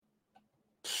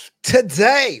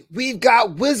Today, we've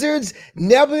got wizards,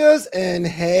 nebulas, and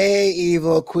hey,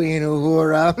 evil Queen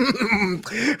Uhura.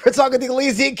 We're talking the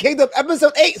Elysian Kingdom,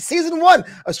 Episode 8, Season 1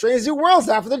 of Strange New Worlds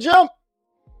After the Jump.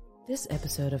 This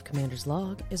episode of Commander's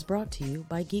Log is brought to you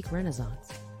by Geek Renaissance.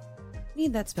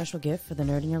 Need that special gift for the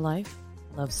nerd in your life?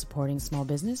 Love supporting small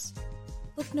business?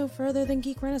 Look no further than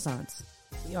Geek Renaissance.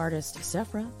 The artist,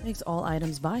 Sephra, makes all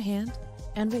items by hand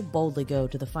and will boldly go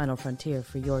to the final frontier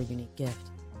for your unique gift.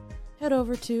 Head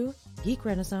over to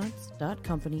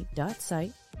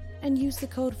geekrenaissance.company.site and use the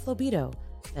code FLOBITO,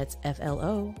 that's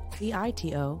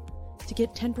FLOBITO, to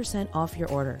get 10% off your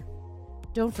order.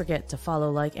 Don't forget to follow,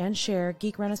 like, and share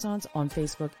Geek Renaissance on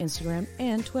Facebook, Instagram,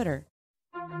 and Twitter.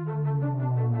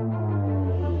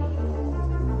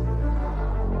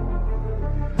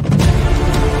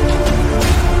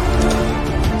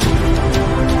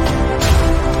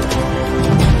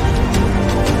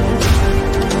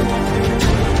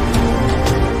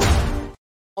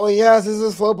 Oh yes, this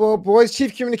is Flobo Boys,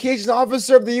 Chief Communications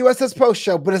Officer of the USS Post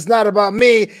Show, but it's not about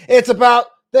me, it's about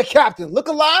the Captain. Look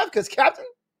alive, because Captain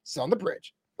is on the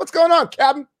bridge. What's going on,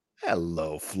 Captain?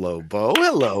 Hello, Flobo.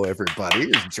 Hello, everybody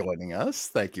who's joining us.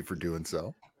 Thank you for doing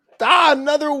so.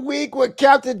 Another week with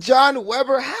Captain John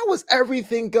Weber. How was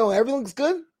everything going? Everything's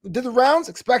good? We did the rounds,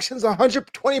 inspections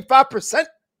 125%.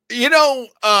 You know,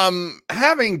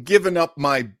 having given up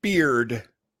my beard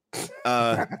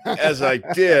as I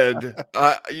did,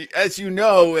 as you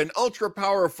know, an ultra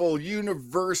powerful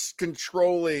universe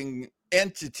controlling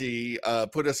entity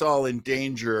put us all in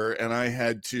danger, and I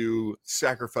had to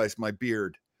sacrifice my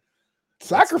beard.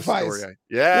 Sacrifice?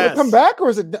 Yeah. Will it come back, or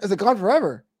is it gone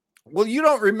forever? Well, you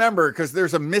don't remember because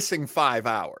there's a missing 5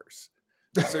 hours.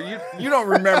 So you don't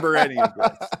remember any of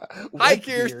this. Hi,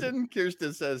 Kirsten. Beard.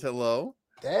 Kirsten says hello.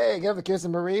 Hey, give it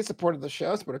Kirsten Marie, supported the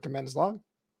show, supported Commander's Log.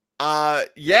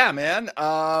 Yeah, man.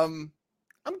 I'm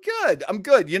good.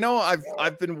 You know,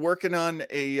 I've been working on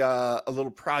a little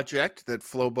project that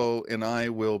Flobo and I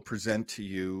will present to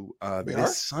you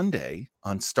this Sunday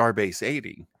on Starbase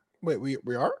 80. Wait, we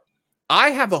are? I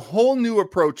have a whole new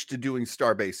approach to doing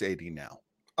Starbase 80 now.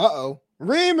 Uh-oh.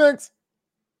 Remix.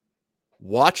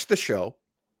 Watch the show.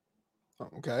 Oh,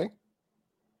 okay.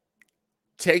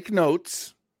 Take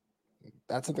notes.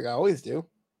 That's something I always do.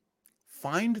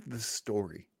 Find the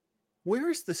story. Where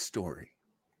is the story?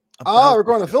 Oh, we're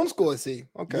going to film school, I see.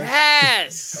 Okay.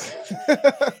 Yes.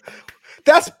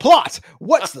 That's plot.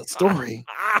 What's the story?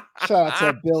 Shout out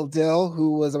to Bill Dill,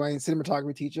 who was my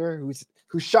cinematography teacher, who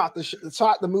shot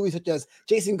the movies such as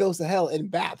Jason Goes to Hell and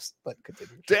Babs. But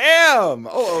continue. Damn.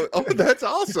 Oh, that's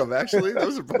awesome. Actually,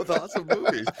 those are both awesome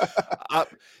movies.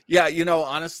 Yeah, you know,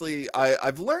 honestly,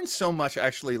 I've learned so much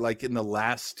actually, like in the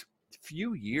last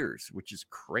few years, which is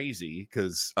crazy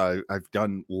because I've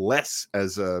done less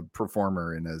as a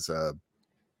performer and as a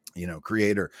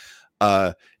creator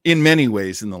in many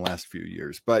ways in the last few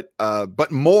years, but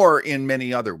more in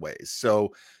many other ways.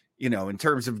 So, you know, in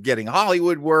terms of getting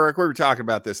Hollywood work, we were talking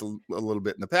about this a little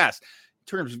bit in the past. In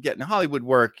terms of getting Hollywood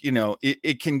work, you know,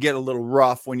 it can get a little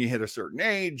rough when you hit a certain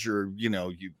age, or you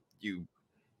know, you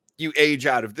age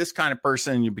out of this kind of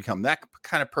person, you become that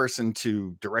kind of person,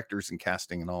 to directors and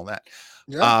casting and all that.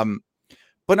 Yeah.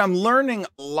 But I'm learning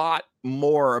a lot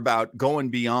more about going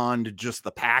beyond just the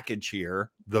package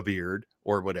here, the beard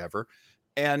or whatever.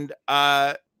 And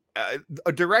a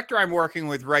director I'm working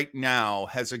with right now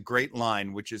has a great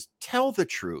line, which is tell the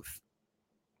truth.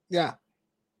 Yeah.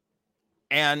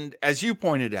 And as you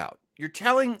pointed out, you're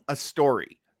telling a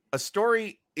story. A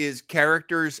story is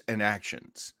characters and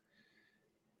actions.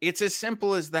 It's as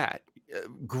simple as that.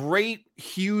 Great,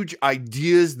 huge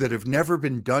ideas that have never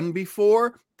been done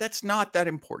before, that's not that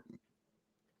important.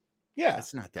 Yeah.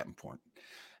 It's not that important.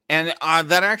 And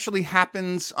that actually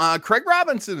happens. Craig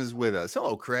Robinson is with us.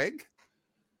 Hello, Craig.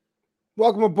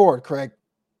 Welcome aboard, Craig.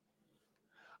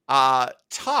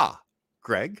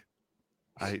 Craig.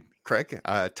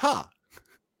 Ta.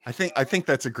 I think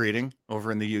that's a greeting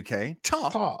over in the UK.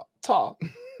 Ta.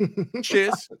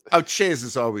 Cheers. Oh, cheers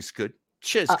is always good.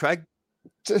 Cheers, Craig.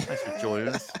 Thanks for joining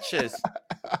us. Cheers.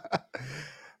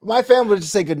 My family would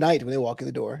just say good night when they walk in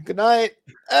the door. Good night.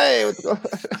 Hey, what's going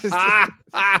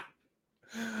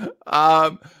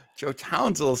on? Joe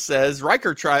Townsend says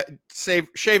Riker tried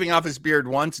shaving off his beard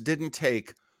once, didn't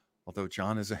take. Although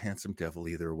John is a handsome devil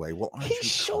either way. Well, he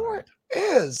sure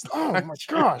is. Oh my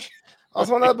gosh. I was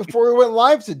on that before we went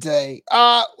live today.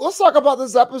 Let's talk about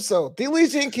this episode. The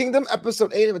Elysian Kingdom,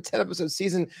 episode 8 of a 10-episode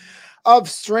season of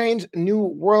Strange New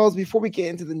Worlds. Before we get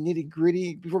into the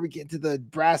nitty-gritty, before we get into the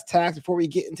brass tacks, before we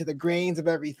get into the grains of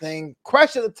everything,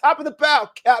 question at the top of the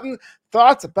bell, Captain.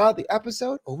 Thoughts about the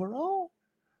episode overall?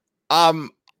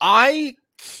 I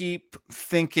keep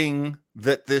thinking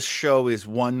that this show is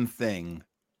one thing,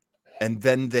 and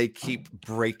then they keep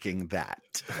breaking that.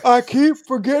 I keep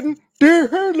forgetting.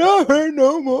 Dear love ain't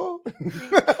no more.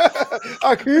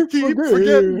 I keep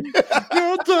forgetting.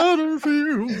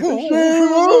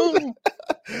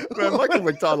 Man, Michael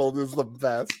McDonald is the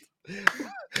best.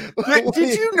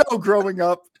 Did you know growing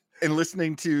up and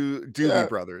listening to Doobie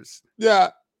Brothers? Yeah.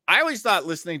 I always thought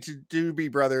listening to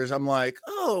Doobie Brothers, I'm like,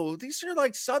 oh, these are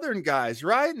like Southern guys,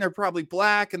 right? And they're probably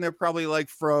black and they're probably like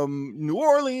from New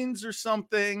Orleans or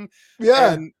something.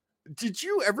 Yeah. And did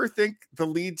you ever think the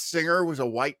lead singer was a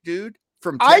white dude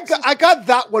from Texas? I got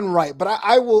that one right, but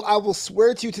I will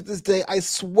swear to you to this day, I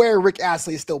swear Rick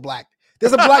Astley is still black.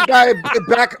 There's a black guy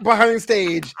back behind the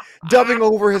stage dubbing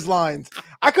over his lines.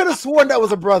 I could have sworn that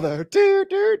was a brother.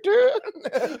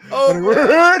 Oh,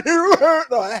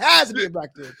 no, it has to be a black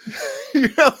dude.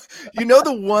 You know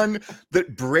the one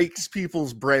that breaks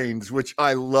people's brains, which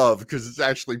I love because it's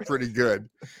actually pretty good,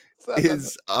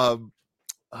 is oh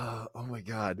my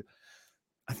God.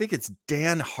 I think it's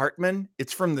Dan Hartman.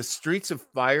 It's from the Streets of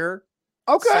Fire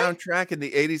soundtrack in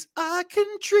the 80s. I can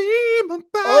dream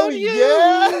about you.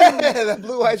 Yeah, that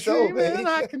Blue-Eyed Soul, baby.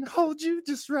 I can hold you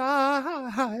just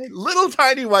right. Little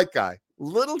tiny white guy,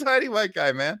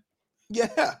 man.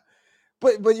 Yeah,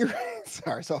 but you're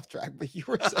sorry, it's off track. But you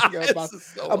were saying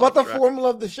about the formula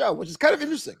of the show, which is kind of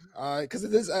interesting because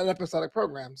it is an episodic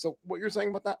program. So what you're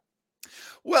saying about that?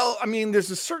 Well, I mean,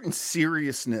 there's a certain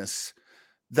seriousness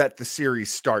that the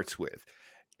series starts with.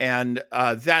 And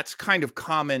that's kind of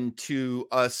common to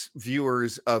us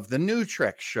viewers of the new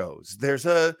Trek shows. There's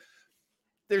a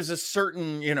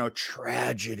certain,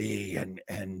 tragedy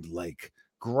and like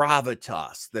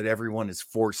gravitas that everyone is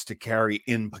forced to carry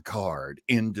in Picard,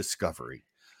 in Discovery.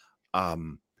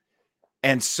 And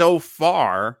so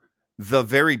far, the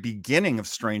very beginning of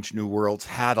Strange New Worlds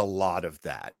had a lot of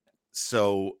that.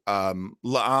 So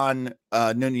La'an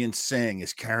Noonien Singh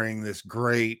is carrying this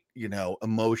great,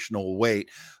 emotional weight.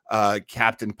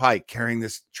 Captain Pike carrying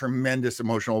this tremendous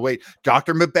emotional weight.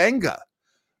 Dr. M'Benga,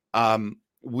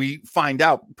 we find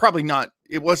out, probably not,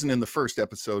 it wasn't in the first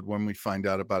episode when we find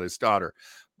out about his daughter.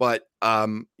 But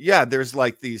there's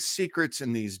like these secrets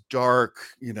and these dark,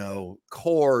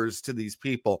 cores to these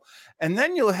people. And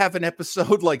then you'll have an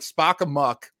episode like Spock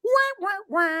Amok.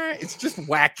 It's just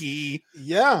wacky.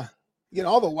 Yeah.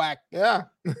 All the whack. Yeah.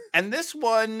 And this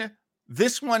one,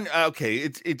 okay,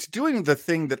 it's doing the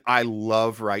thing that I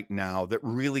love right now that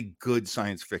really good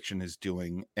science fiction is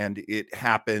doing. And it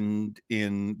happened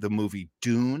in the movie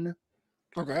Dune.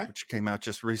 Okay. Which came out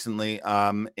just recently.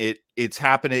 It's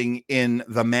happening in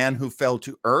The Man Who Fell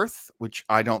to Earth, which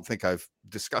I don't think I've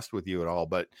discussed with you at all,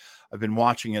 but I've been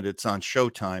watching it. It's on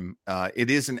Showtime. It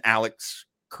is an Alex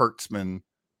Kurtzman. Am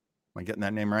I getting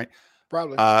that name right?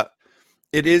 Probably.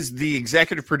 It is the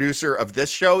executive producer of this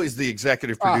show, is the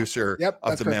executive producer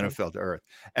of The Man Who Fell to Earth.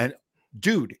 And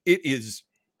dude, it is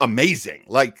amazing.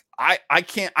 Like I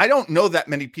don't know that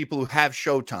many people who have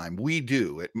Showtime. We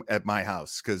do at my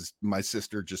house because my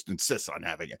sister just insists on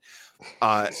having it.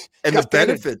 And the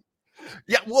benefit,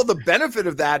 the benefit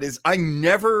of that is I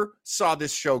never saw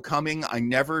this show coming. I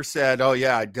never said, oh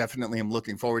yeah, I definitely am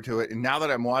looking forward to it. And now that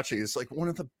I'm watching, it's like one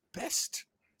of the best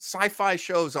sci-fi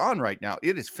shows on right now.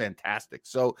 It is fantastic.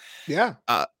 So yeah,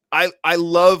 I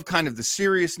love kind of the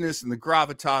seriousness and the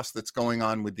gravitas that's going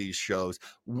on with these shows.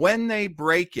 When they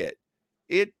break it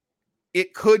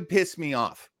could piss me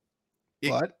off.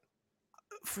 What?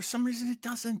 For some reason it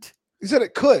doesn't. You said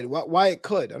it could. Why it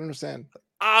could? I don't understand.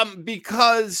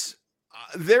 Because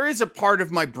there is a part of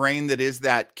my brain that is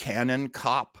that canon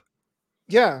cop.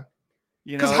 Yeah.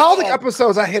 Because Holiday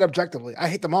episodes I hate objectively. I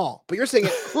hate them all. But you're saying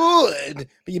it could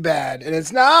be bad and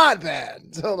it's not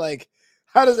bad. So like,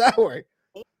 how does that work?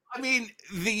 I mean,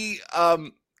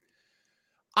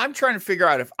 I'm trying to figure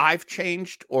out if I've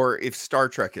changed or if Star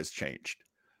Trek has changed.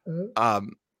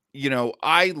 Mm-hmm.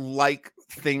 I like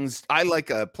things. I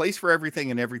like a place for everything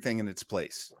and everything in its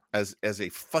place as a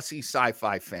fussy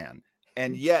sci-fi fan.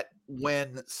 And yet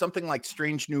when something like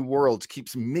Strange New Worlds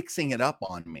keeps mixing it up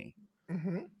on me,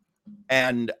 mm-hmm.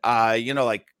 And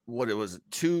like what it was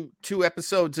two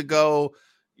episodes ago,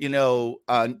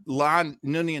 La'an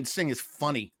Noonien Singh is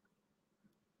funny.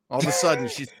 All of a sudden,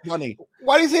 she's funny.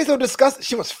 Why do you say so disgusting?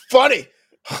 She was funny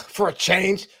for a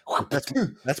change.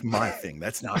 That's my thing.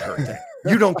 That's not her thing.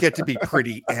 You don't get to be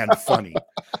pretty and funny.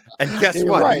 And guess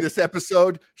what? Right. In this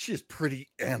episode, she is pretty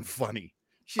and funny.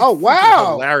 She's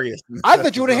wow, hilarious! I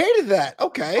thought you would have hated that.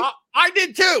 Okay, I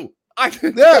did too.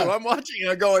 I'm watching it.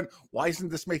 I'm going, why isn't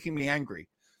this making me angry?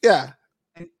 Yeah,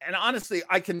 and honestly,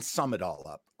 I can sum it all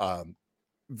up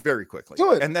very quickly.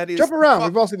 Do it. And that is jump around.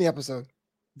 We've all seen the episode.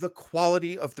 the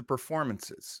quality of the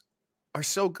performances are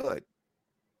so good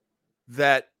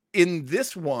that in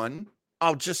this one,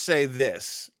 I'll just say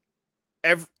this.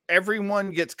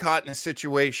 Everyone gets caught in a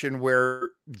situation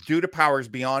where, due to powers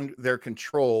beyond their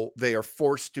control, they are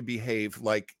forced to behave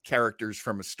like characters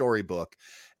from a storybook,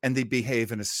 and they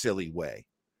behave in a silly way.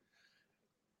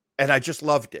 And I just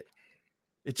loved it.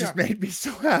 It just made me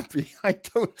so happy. I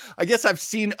guess I've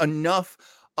seen enough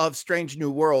of Strange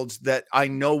New Worlds that I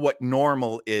know what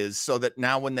normal is, so that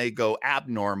now when they go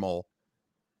abnormal,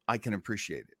 I can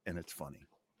appreciate it, and it's funny.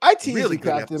 I tease really you,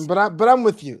 Captain, but I'm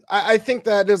with you. I think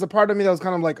that there's a part of me that was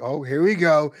kind of like, oh, here we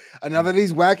go, another of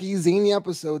these wacky zany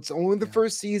episodes. Only the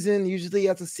first season. Usually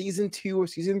that's a season 2 or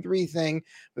season 3 thing,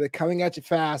 but they're coming at you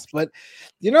fast. But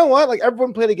you know what? Like,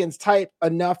 everyone played against Tight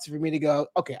enough for me to go,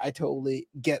 okay, I totally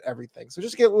get everything. So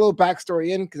just get a little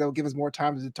backstory in, because that will give us more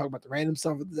time to talk about the random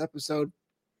stuff of this episode.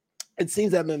 It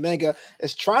seems that M'Benga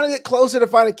is trying to get closer to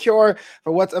find a cure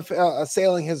for what's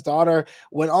assailing his daughter,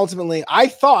 when ultimately I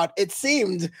thought it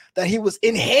seemed that he was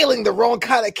inhaling the wrong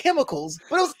kind of chemicals,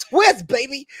 but it was a twist,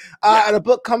 baby. And a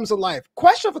book comes to life.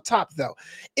 Question off the top, though.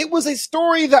 It was a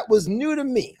story that was new to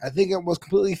me. I think it was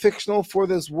completely fictional for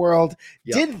this world.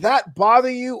 Yeah. Did that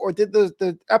bother you, or did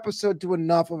the episode do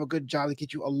enough of a good job to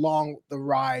get you along the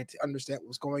ride to understand what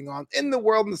was going on in the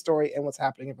world and the story and what's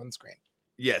happening on the screen?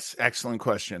 Yes, excellent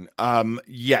question.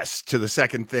 Yes, to the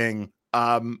second thing.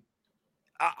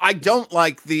 I don't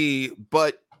like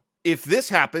but if this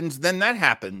happens, then that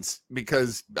happens,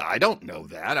 because I don't know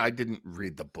that. I didn't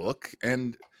read the book.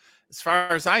 And as far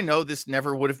as I know, this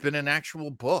never would have been an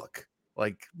actual book.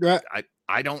 Like,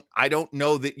 I don't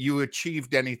know that you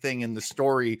achieved anything in the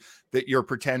story that you're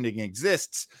pretending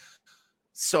exists.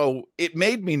 So it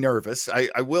made me nervous.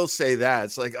 I will say that.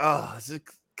 It's like, oh, is it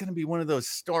going to be one of those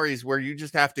stories where you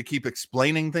just have to keep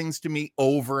explaining things to me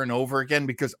over and over again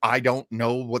because I don't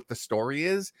know what the story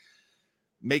is,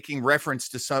 making reference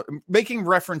to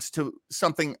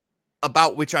something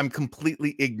about which I'm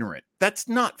completely ignorant. That's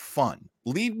not fun.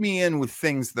 Lead me in with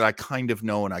things that I kind of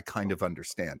know and I kind of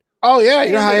understand. Oh yeah,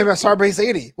 you know how you have a Starbase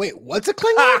 80. Wait, what's a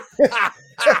Klingon?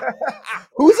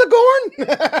 Who's a Gorn?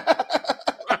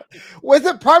 Was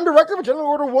it Prime Director for General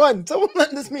Order 1? Someone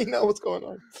let me know what's going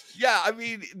on. Yeah, I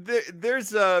mean,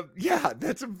 that's a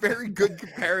very good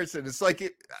comparison. It's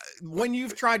like when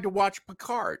you've tried to watch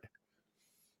Picard,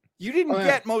 you didn't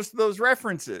get most of those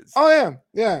references. Oh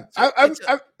yeah. So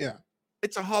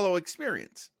it's a hollow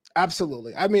experience.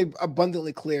 Absolutely. I made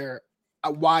abundantly clear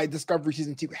why Discovery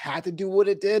Season 2 had to do what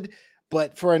it did.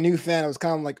 But for a new fan, I was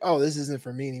kind of like, oh, this isn't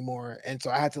for me anymore. And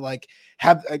so I had to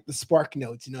have the spark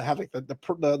notes, have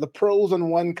the pros on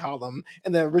one column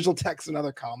and the original text on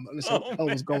another column. Understand what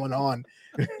was going on.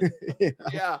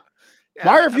 Yeah.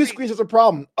 Why are view screens such a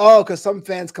problem? Oh, because some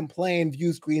fans complained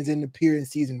view screens didn't appear in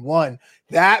season 1.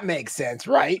 That makes sense,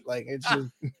 right? Like, it just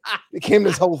became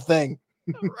this whole thing.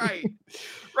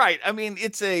 Right. I mean,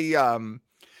 it's a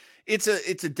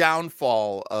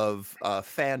downfall of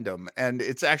fandom, and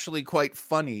it's actually quite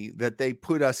funny that they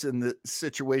put us in the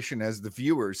situation as the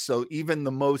viewers. So even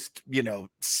the most,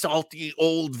 salty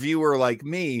old viewer like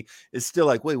me is still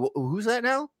like, wait, who's that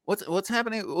now? What's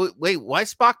happening? Wait, why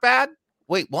Spock bad?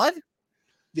 Wait, what?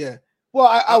 Yeah.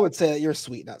 Well, I would say that you're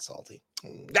sweet, not salty.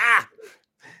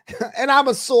 And I'm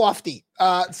a softie.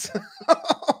 A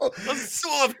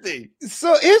softie.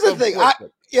 So here's the thing.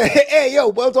 Hey, yo,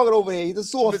 we're talking over here. He's a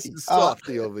softie. Mr.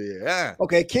 Softie over here. Yeah.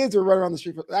 Okay, kids are running around the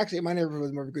street. Actually, my neighborhood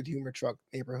was more of a good humor truck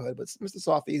neighborhood, but Mr.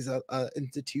 Softie is an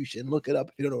institution. Look it up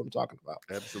if you don't know what I'm talking about.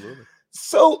 Absolutely.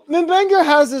 So M'Benga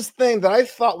has this thing that I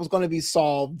thought was going to be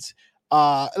solved.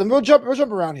 And we'll jump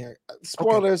around here.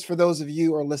 Spoilers for those of you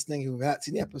who are listening who have not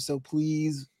seen the episode.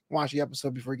 Please watch the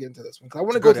episode before we get into this one, because I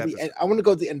want to go to the end. I want to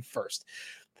go to the end first.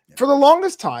 Yeah. For the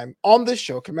longest time on this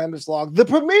show, Commander's Log, the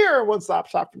premier one-stop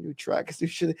shop for new Trek,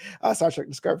 Star Trek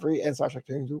Discovery and Star Trek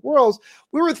New Worlds,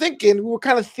 we were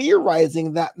kind of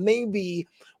theorizing that maybe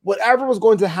whatever was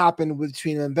going to happen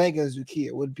between M'Benga and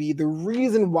Zukia would be the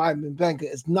reason why M'Benga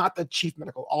is not the chief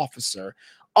medical officer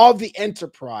of the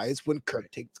Enterprise when Kirk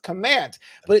takes command.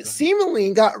 But it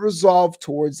seemingly got resolved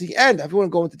towards the end. If you want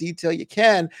to go into detail, you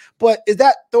can. But is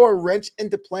that throw a wrench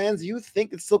into plans? Do you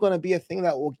think it's still going to be a thing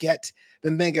that will get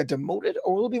M'Benga demoted,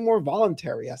 or will it be more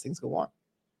voluntary as things go on?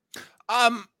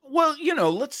 Well,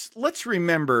 let's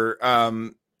remember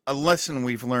a lesson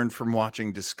we've learned from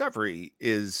watching Discovery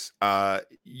is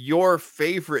your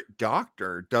favorite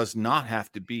doctor does not have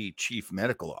to be chief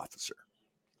medical officer.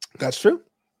 That's true.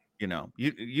 You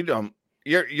don't,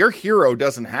 your hero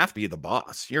doesn't have to be the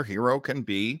boss. Your hero can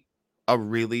be a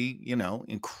really,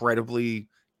 incredibly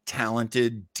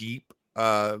talented, deep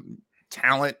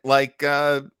talent like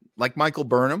Michael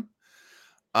Burnham,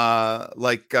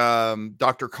 like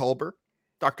Dr. Culber.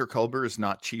 Dr. Culber is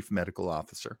not chief medical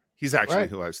officer. He's actually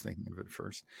who I was thinking of at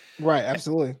first. Right,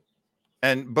 absolutely.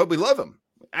 But we love him.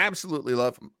 Absolutely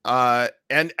love him.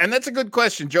 And that's a good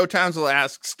question. Joe Townsend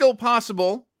asks, still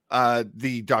possible,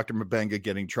 the Dr. M'Benga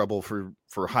getting trouble for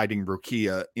hiding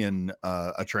Rukia in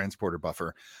a transporter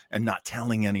buffer and not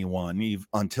telling anyone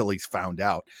until he's found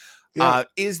out. Yeah.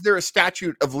 Is there a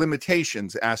statute of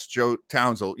limitations? Asked Joe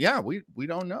Townsend. Yeah, we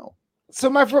don't know. So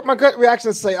my gut reaction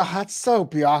is to say, oh, that's so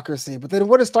bureaucracy. But then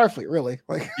what is Starfleet really?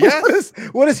 Like, yes.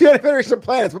 what is United Federation of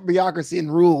Planets with bureaucracy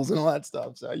and rules and all that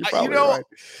stuff? So you're probably right.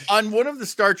 On one of the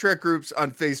Star Trek groups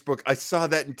on Facebook, I saw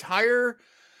that entire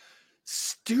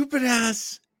stupid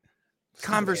ass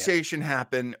conversation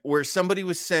happen where somebody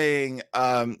was saying,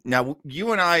 now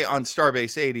you and I on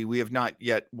Starbase 80, we have not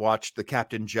yet watched the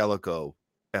Captain Jellicoe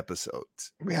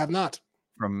episodes. We have not.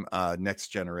 From Next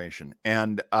Generation.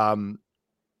 And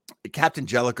Captain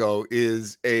Jellicoe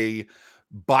is a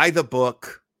by the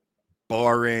book,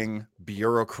 boring,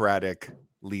 bureaucratic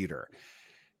leader.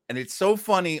 And it's so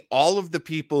funny, all of the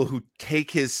people who take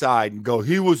his side and go,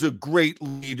 he was a great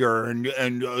leader, and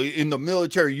in the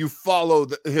military, you follow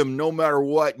him no matter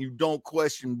what, you don't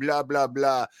question, blah, blah,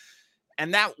 blah.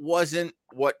 And that wasn't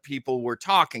what people were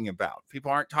talking about. People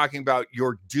aren't talking about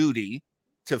your duty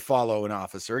to follow an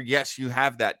officer. Yes, you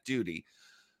have that duty.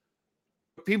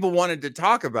 What people wanted to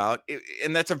talk about,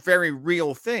 and that's a very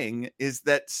real thing, is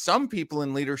that some people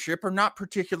in leadership are not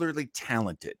particularly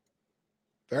talented.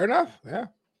 Fair enough. Yeah.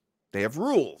 They have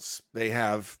rules. They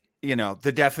have,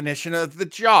 the definition of the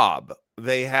job.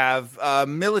 They have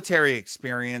military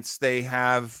experience. They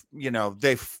have,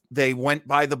 they went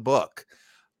by the book.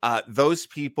 Those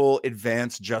people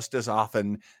advance just as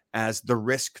often as the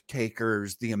risk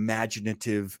takers, the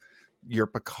imaginative, your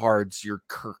Picards, your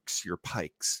Kirks, your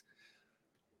Pikes.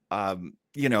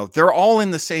 They're all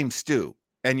in the same stew.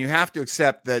 And you have to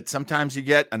accept that sometimes you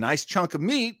get a nice chunk of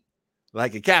meat,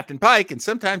 like a Captain Pike, and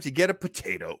sometimes you get a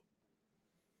potato,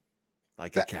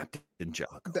 like a Captain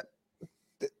Jellicoe.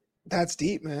 That's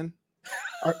deep, man.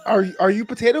 Are you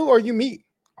potato or are you meat?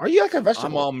 Are you like a vegetable?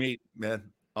 I'm all meat, man.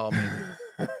 All meat.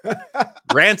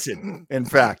 Rancid, in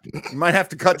fact. You might have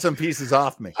to cut some pieces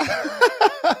off me.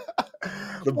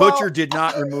 The butcher did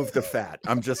not remove the fat.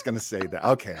 I'm just going to say that.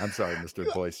 Okay, I'm sorry, Mr.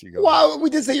 Boyce. You go. Well, we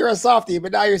did say you're a softie,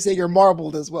 but now you're saying you're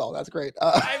marbled as well. That's great.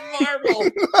 I'm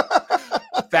marbled.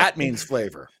 Fat means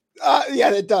flavor.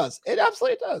 Yeah, it does. It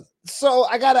absolutely does. So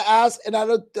I gotta ask, and I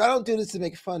don't do this to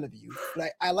make fun of you,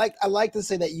 but I like to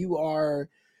say that you are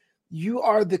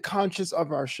the conscience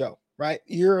of our show, right?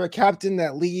 You're a captain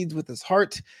that leads with his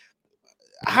heart.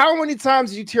 How many times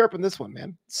did you tear up in this one,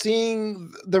 man?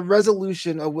 Seeing the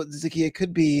resolution of what Zakia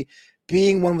could be,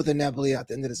 being one with the Nebula at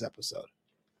the end of this episode.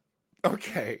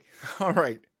 Okay. All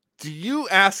right. Do you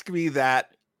ask me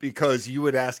that because you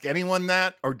would ask anyone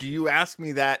that? Or do you ask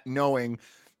me that knowing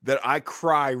that I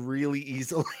cry really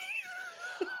easily?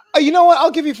 You know what?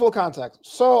 I'll give you full context.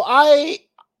 So I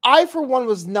for one,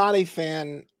 was not a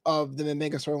fan of the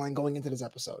M'Benga storyline going into this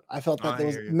episode. I felt that there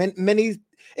was many,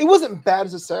 it wasn't bad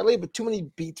necessarily, but too many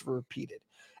beats were repeated.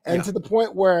 And to the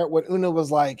point where when Una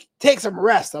was like, take some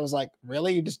rest, I was like,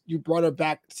 really? You brought her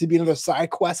back to be another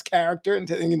side quest character and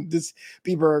to just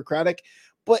be bureaucratic?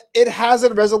 But it has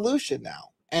a resolution now.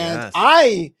 And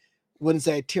I wouldn't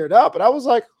say I teared up, but I was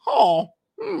like,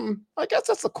 I guess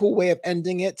that's a cool way of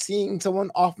ending it, seeing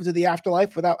someone off into the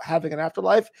afterlife without having an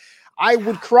afterlife. I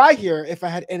would cry here if I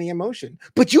had any emotion,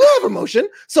 but you have emotion,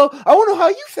 so I want to know how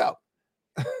you felt.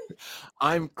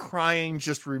 I'm crying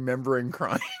just remembering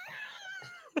crying.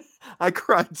 I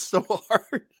cried so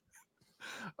hard.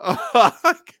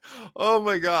 Oh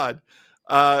my God.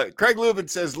 Craig Lubin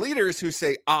says leaders who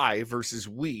say I versus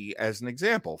we as an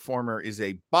example. Former is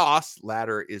a boss,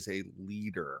 latter is a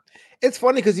leader. It's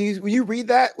funny because when you read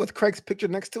that with Craig's picture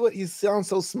next to it, he sounds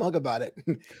so smug about it.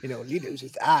 Leaders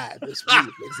is I versus we,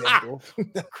 for example.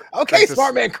 Okay,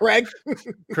 smart man, Craig.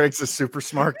 Craig's a super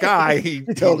smart guy. He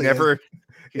never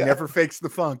fakes the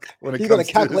funk when he's going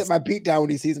to calculate my beat down when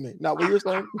he sees me. Not what you're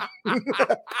saying.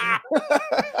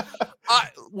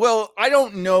 Well, I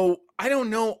don't know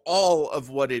all of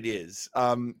what it is.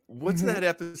 What's that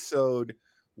episode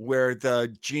where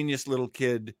the genius little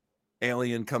kid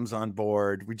alien comes on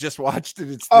board? We just watched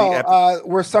it. It's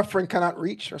where suffering cannot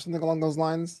reach, or something along those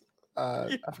lines.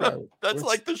 That's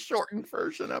like the shortened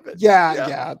version of it.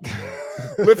 Yeah.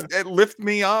 lift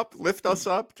me up, lift us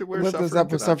up to where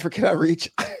suffering cannot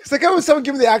reach. It's like, someone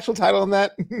give me the actual title on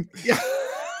that. Yeah.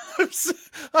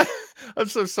 I'm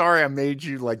so sorry I made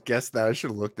you guess that. I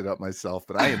should have looked it up myself,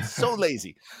 but I am so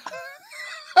lazy.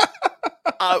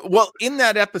 Well, in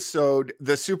that episode,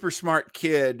 the super smart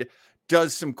kid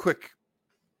does some quick,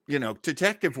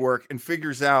 detective work and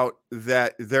figures out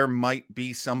that there might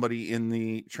be somebody in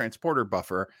the transporter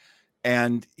buffer,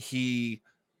 and he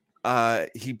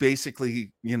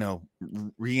basically,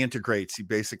 reintegrates. He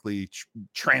basically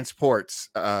transports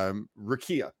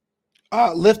Rukia.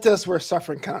 Lift us where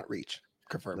suffering cannot reach.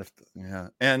 Confirmed. Yeah,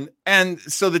 and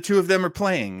so the two of them are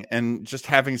playing and just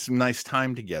having some nice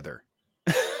time together.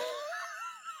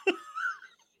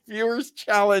 Viewers'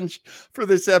 challenge for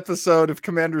this episode of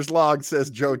Commander's Log, says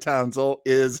Joe Townsell,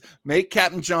 is make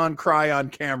Captain John cry on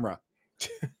camera.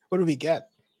 What do we get?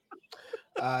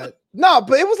 No,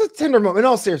 but it was a tender moment. In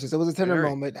all seriousness, it was a tender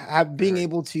moment. Being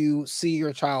able to see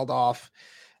your child off,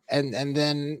 and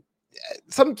then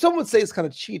some would say it's kind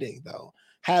of cheating, though.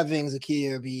 Having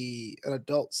Zakia be an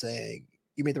adult saying,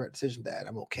 "You made the right decision, Dad.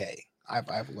 I'm okay.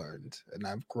 I've learned and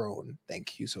I've grown.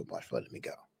 Thank you so much for letting me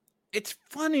go." It's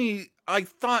funny. I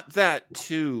thought that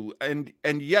too, and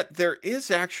yet there is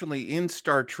actually in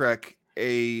Star Trek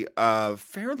a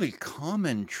fairly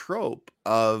common trope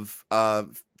of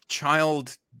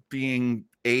child being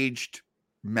aged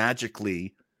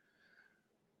magically.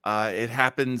 It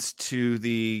happens to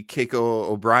the Keiko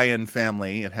O'Brien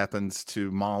family. It happens to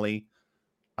Molly.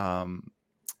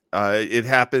 It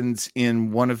happens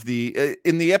in one of the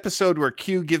in the episode where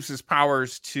Q gives his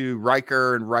powers to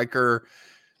Riker, and Riker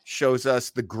shows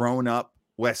us the grown-up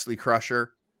Wesley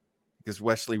Crusher, because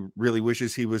Wesley really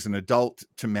wishes he was an adult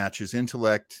to match his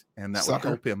intellect, and that would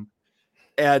help him.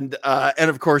 And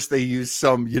of course they use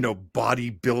some,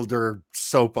 bodybuilder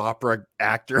soap opera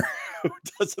actor who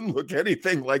doesn't look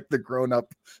anything like the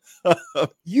grown-up.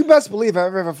 You best believe if I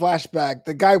ever have a flashback,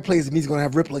 the guy who plays me is going to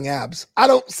have rippling abs. I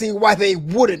don't see why they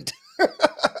wouldn't.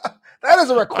 That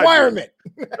is a requirement.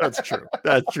 That's true.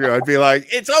 That's true. I'd be like,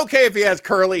 it's okay if he has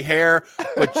curly hair,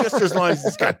 but just as long as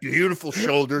he's got beautiful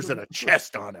shoulders and a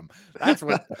chest on him. That's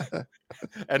what,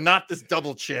 and not this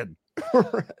double chin.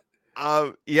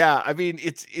 Yeah, I mean,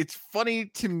 it's funny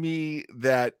to me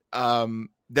that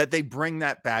that they bring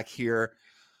that back here,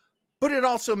 but it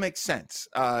also makes sense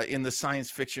in the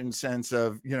science fiction sense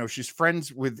of, she's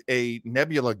friends with a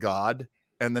Nebula god,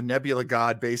 and the Nebula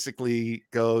god basically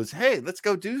goes, "Hey, let's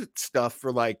go do stuff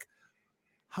for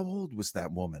how old was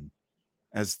that woman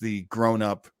as the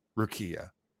grown-up Rukia?"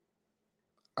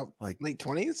 Late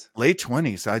 20s? Late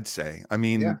 20s, I'd say. I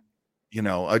mean,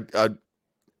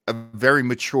 a very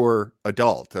mature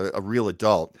adult, a real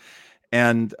adult.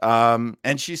 And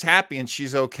she's happy and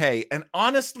she's okay. And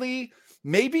honestly,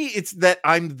 maybe it's that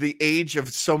I'm the age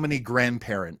of so many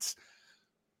grandparents,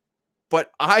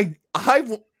 but I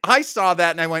saw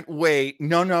that and I went, wait,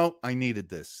 no, I needed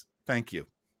this. Thank you.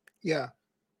 Yeah.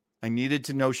 I needed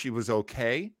to know she was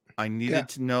okay. I needed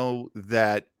to know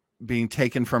that being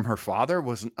taken from her father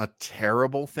wasn't a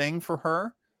terrible thing for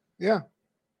her. Yeah.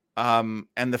 And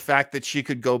the fact that she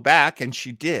could go back, and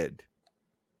she did.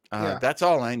 That's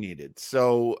all I needed.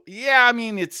 So yeah, I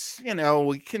mean, it's,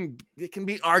 it can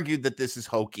be argued that this is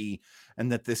hokey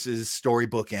and that this is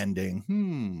storybook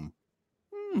ending.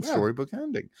 Storybook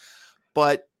ending.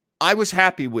 But I was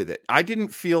happy with it. I didn't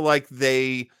feel like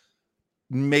they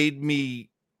made me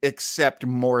accept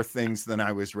more things than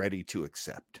I was ready to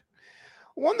accept.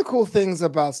 One of the cool things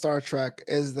about Star Trek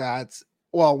is that,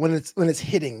 well, when it's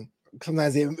hitting,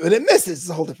 sometimes when it misses, it's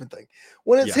a whole different thing.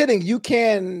 When it's hitting, you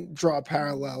can draw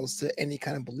parallels to any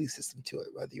kind of belief system to it,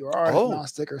 whether you are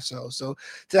agnostic or so. So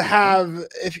to have,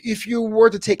 if you were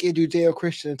to take a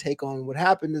Judeo-Christian take on what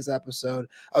happened in this episode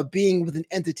of being with an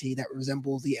entity that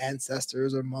resembles the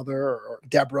ancestors or mother or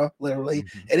Deborah, literally,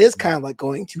 it is kind of like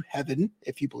going to heaven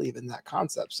if you believe in that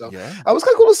concept. So it was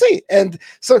kind of cool to see. And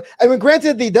so, I mean,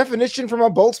 granted, the definition from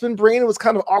a Boltzmann brain was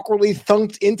kind of awkwardly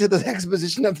thunked into the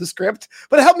exposition of the script,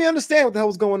 but it helped me understand what the hell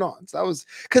was going on. So that was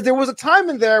because there was a time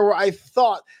in there where I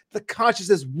thought the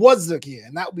consciousness was Zakia,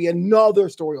 and that would be another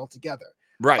story altogether.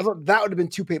 Right. I thought that would have been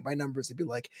too paint by numbers. It'd be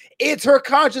like, it's her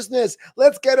consciousness.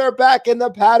 Let's get her back in the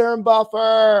pattern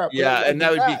buffer. Yeah, and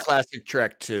that would be classic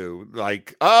Trek too.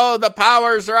 Like, oh, the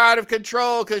powers are out of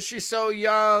control because she's so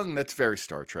young. That's very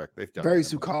Star Trek. They've done very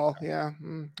that. Su'Kal.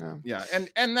 Yeah.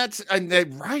 And that's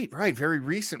right. Very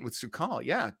recent with Su'Kal.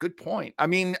 Yeah, good point. I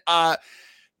mean,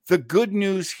 the good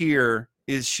news here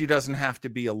is she doesn't have to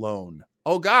be alone.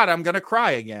 Oh God, I'm gonna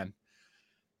cry again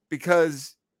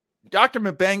because Dr.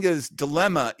 M'Benga's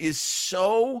dilemma is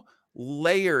so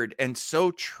layered and so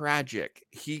tragic.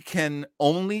 He can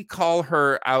only call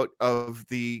her out of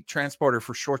the transporter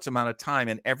for short amount of time,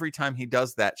 and every time he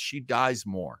does that, she dies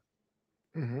more.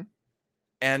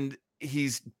 And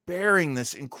he's bearing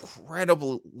this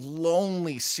incredible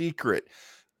lonely secret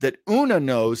that Una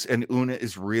knows, and Una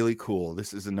is really cool.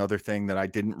 This is another thing that I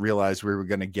didn't realize we were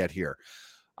going to get here.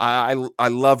 I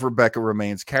love Rebecca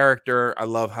Romijn's character. I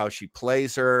love how she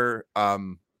plays her.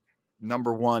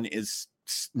 Number one is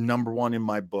number one in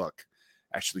my book.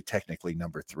 Actually, technically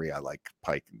number 3. I like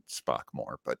Pike and Spock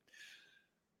more, but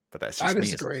that's just me. I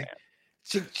disagree.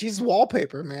 She's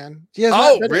wallpaper, man. She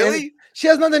has really? She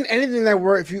has not done anything that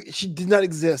were she did not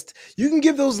exist. You can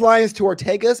give those lines to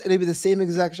Ortegas and it'd be the same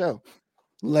exact show.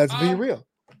 Let's be real.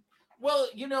 Well,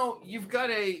 you've got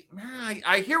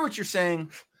I hear what you're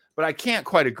saying, but I can't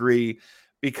quite agree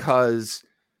because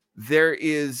there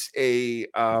is a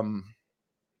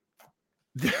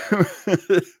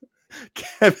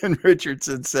Kevin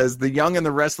Richardson says the Young and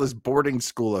the Restless boarding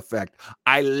school effect.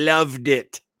 I loved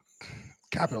it.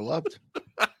 Capital loved.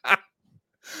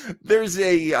 There's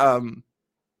a I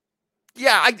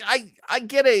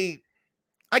get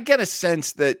a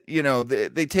sense that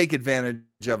they take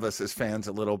advantage of us as fans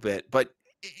a little bit, but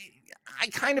I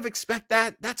kind of expect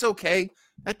that. That's okay.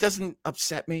 That doesn't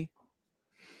upset me.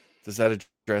 Does that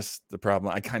address the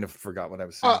problem? I kind of forgot what I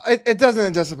was saying. It doesn't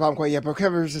address the problem quite yet, but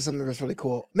Kevin is something that's really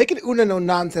cool. Making Una no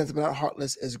nonsense but not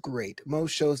heartless is great.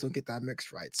 Most shows don't get that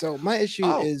mix right. So my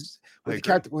issue is with the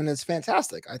character Una is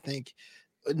fantastic. I think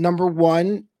number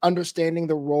one, understanding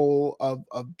the role of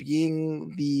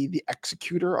being the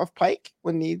executor of Pike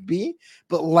when need be,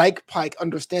 but like Pike,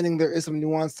 understanding there is some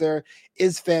nuance there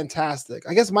is fantastic.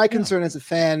 I guess my concern as a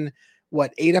fan,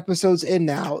 8 episodes in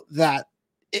now, that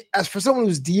as for someone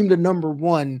who's deemed a number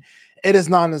 1, it is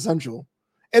non-essential.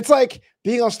 It's like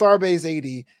being on Starbase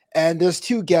 80 and there's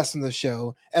 2 guests in the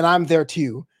show and I'm there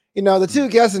too. The 2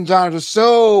 guests and John are just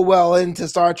so well into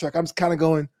Star Trek. I'm just kind of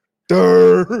going,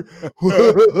 and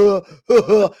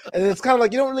it's kind of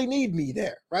like you don't really need me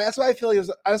there, right? That's why I feel like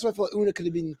Una could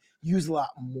have been used a lot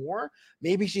more.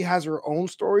 Maybe she has her own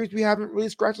stories we haven't really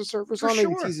scratched the surface on.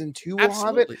 Maybe season 2 will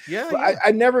have it. But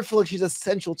I never feel like she's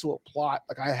essential to a plot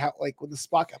like I have with the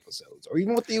Spock episodes or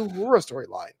even with the Uhura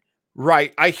storyline.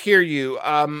 Right, I hear you.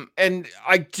 And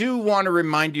I do want to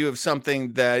remind you of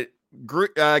something that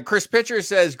Chris Pitcher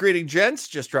says. Greeting, gents.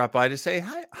 Just dropped by to say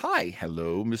hi.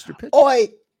 Hello, Mr. Pitcher. Oi.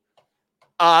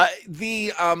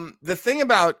 The thing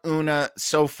about Una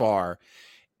so far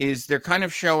is they're kind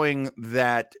of showing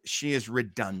that she is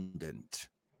redundant.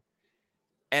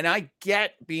 And I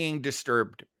get being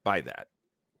disturbed by that.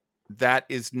 That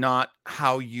is not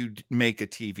how you make a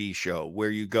TV show where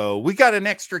you go, we got an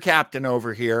extra captain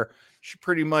over here. She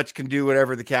pretty much can do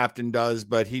whatever the captain does,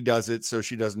 but he does it so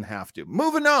she doesn't have to.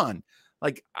 Moving on.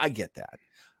 Like, I get that.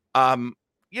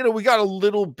 We got a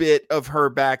little bit of her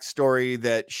backstory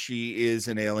that she is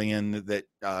an alien, that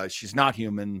she's not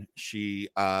human. She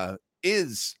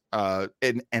is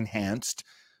enhanced,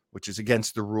 which is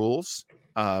against the rules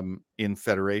in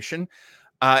Federation.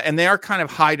 And they are kind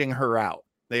of hiding her out.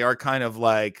 They are kind of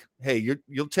like, hey,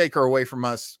 you'll take her away from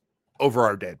us over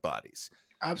our dead bodies.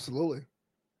 Absolutely.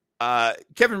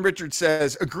 Kevin Richards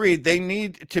says, agreed, they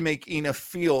need to make Ina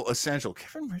feel essential.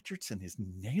 Kevin Richardson is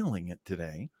nailing it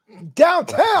today.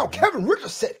 Downtown, Kevin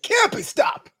Richardson can't be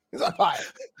stopped. He's on fire.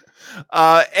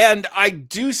 And I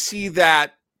do see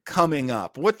that coming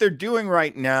up. What they're doing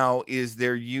right now is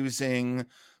they're using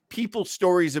people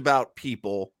stories about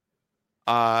people.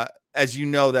 As you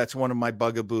know, that's one of my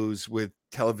bugaboos with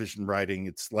television writing.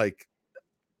 It's like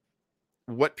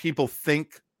what people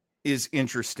think is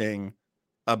interesting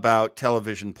about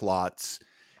television plots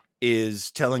is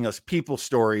telling us people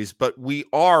stories, but we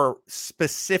are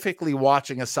specifically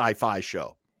watching a sci-fi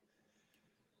show.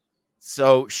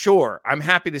 So sure, I'm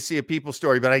happy to see a people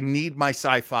story, but I need my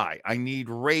sci-fi. I need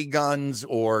ray guns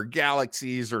or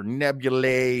galaxies or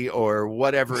nebulae or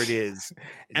whatever it is.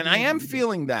 And I am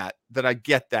feeling that I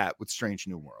get that with Strange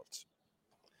New Worlds.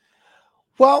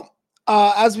 Well,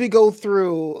 as we go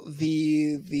through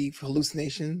the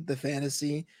hallucination, the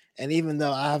fantasy, and even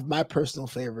though I have my personal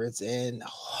favorites in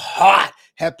hot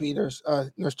Happy Nurse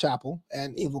Chapel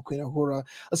and Evil Queen Uhura,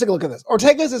 let's take a look at this.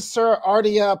 Ortegas is Sir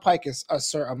Ardea, Pike is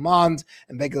Sir Amand,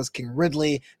 and Vega is King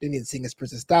Ridley, Nunez Singh is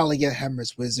Princess Dahlia, Hemmer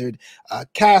is Wizard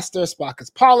Castor, Spock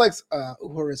is Pollux,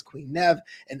 Uhura is Queen Nev,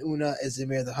 and Una is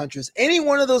Ymir the Huntress. Any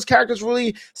one of those characters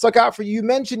really stuck out for you? You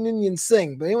mentioned Nunez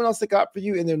Singh, but anyone else stick out for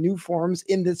you in their new forms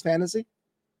in this fantasy?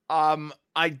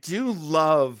 I do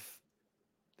love.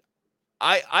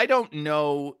 I don't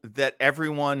know that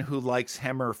everyone who likes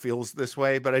Hemmer feels this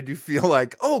way, but I do feel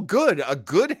like, oh, good, a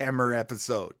good Hemmer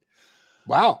episode.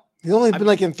 Wow. He's only been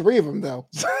in 3 of them, though.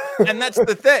 And that's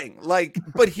the thing.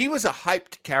 But he was a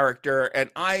hyped character, and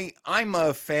I'm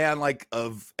a fan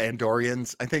of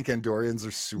Andorians. I think Andorians are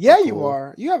super cool. You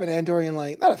are. You have an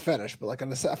Andorian, not a fetish, but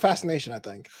a fascination, I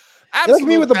think. Like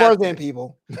me with the Absolute Barzan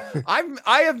people.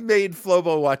 I have made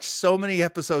Flobo watch so many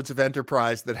episodes of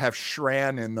Enterprise that have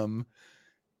Shran in them.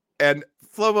 And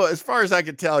Flobo, as far as I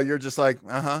can tell, you're just like,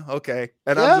 okay.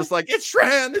 And I'm just like, it's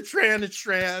Shran, it's Shran, it's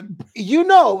Shran. You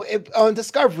know, if on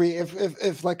Discovery,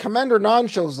 if like Commander Non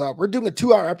shows up, we're doing a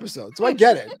 2-hour episode. So I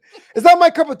get it. It's not my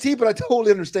cup of tea, but I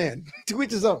totally understand. To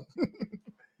each his own.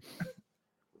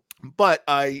 But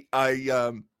I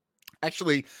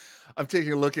actually, I'm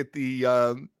taking a look at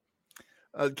the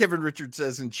Kevin Richards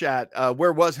says in chat,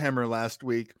 where was Hemmer last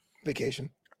week? Vacation.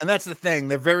 And that's the thing.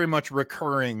 They're very much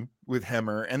recurring with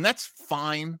Hemmer, and that's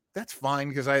fine. That's fine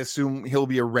because I assume he'll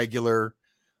be a regular,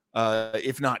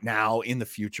 if not now, in the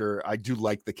future. I do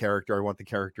like the character. I want the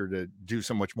character to do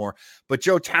so much more. But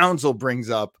Joe Townsend brings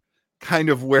up kind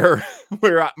of where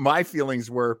my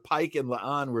feelings were. Pike and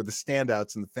La'an were the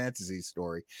standouts in the fantasy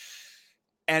story.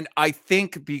 And I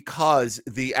think because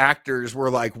the actors were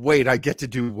like, wait, I get to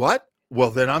do what? Well,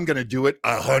 then I'm going to do it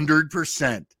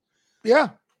 100%. Yeah.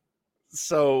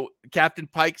 So Captain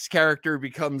Pike's character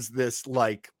becomes this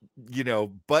like,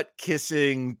 butt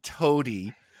kissing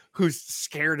toady who's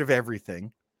scared of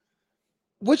everything.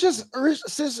 Which is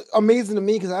amazing to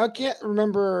me because I can't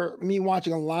remember me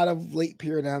watching a lot of late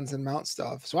period ends and Mount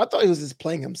stuff. So I thought he was just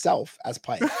playing himself as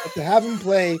Pike. But to have him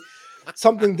play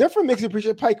something different makes you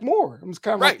appreciate Pike more. I'm just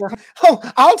kind of right. like, oh,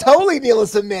 I'll totally kneel and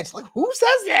submit. Like, who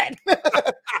says that?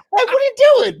 Like, what are you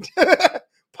doing?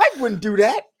 Pike wouldn't do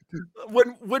that.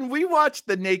 When we watched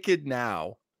The Naked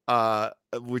Now,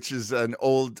 which is an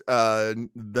old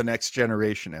The Next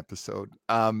Generation episode,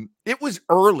 it was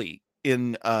early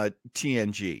in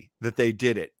TNG that they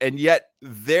did it, and yet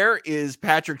there is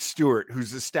Patrick Stewart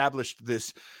who's established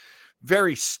this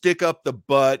very stick up the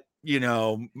butt,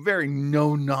 very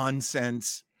no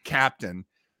nonsense captain,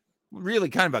 really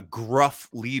kind of a gruff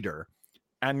leader,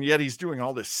 and yet he's doing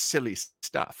all this silly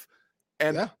stuff.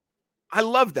 And yeah. I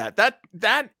love that.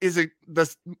 That is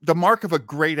the mark of a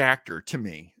great actor to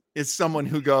me, is someone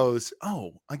who goes,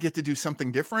 oh, I get to do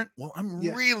something different. Well, I'm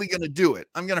really going to do it.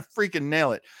 I'm going to freaking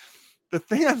nail it. The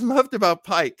thing I loved about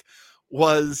Pike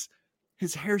was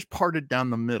his hair's parted down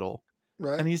the middle.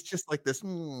 Right. And he's just like this.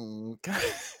 And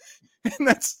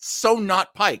that's so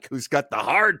not Pike, who's got the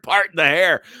hard part in the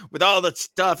hair with all that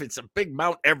stuff. It's a big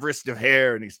Mount Everest of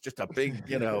hair. And he's just a big,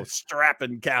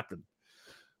 strapping captain.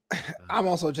 I'm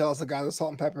also jealous of guys with salt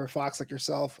and pepper fox like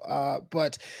yourself.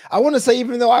 But I want to say,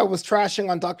 even though I was trashing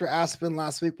on Dr. Aspen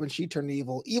last week when she turned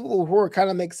evil Uhura kind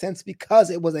of makes sense because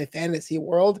it was a fantasy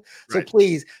world. So right.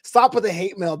 Please stop with the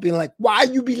hate mail being like, why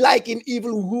you be liking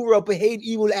evil Uhura but hate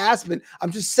evil Aspen?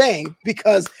 I'm just saying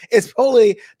because it's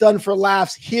totally done for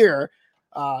laughs here.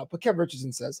 But Kevin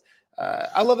Richardson says,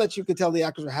 I love that you could tell the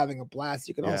actors are having a blast.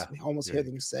 You can also almost hear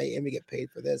them say, and we get paid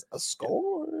for this. A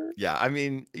score. Yeah, I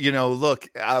mean, look,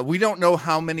 we don't know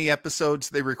how many episodes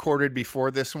they recorded before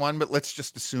this one, but let's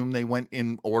just assume they went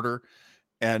in order.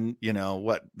 And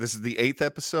this is the 8th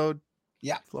episode?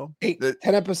 Yeah, 10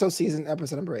 episode season,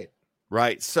 episode number 8.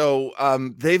 Right. So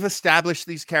they've established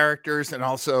these characters, and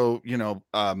also,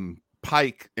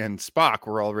 Pike and Spock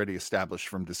were already established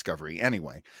from Discovery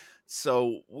anyway.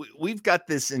 So we've got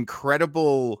this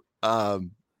incredible,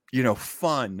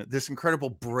 fun, this incredible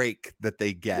break that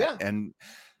they get. Yeah.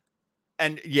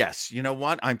 And yes, you know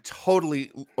what? I'm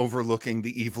totally overlooking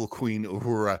the evil Queen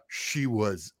Uhura. She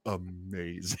was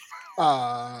amazing.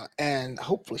 And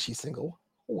hopefully she's single.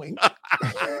 Wink.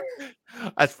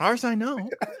 As far as I know.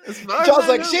 John's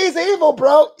like, she's evil,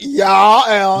 bro. Yeah,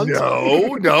 and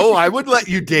no, I would let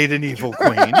you date an evil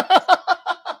queen.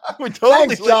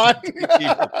 Totally. Thanks, John.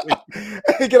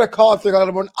 Get a call at 3 o'clock in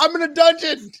the morning. I'm in a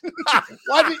dungeon.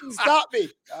 Why didn't you stop me?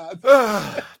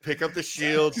 Pick up the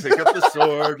shield, pick up the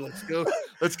sword.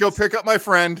 Let's go pick up my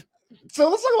friend. So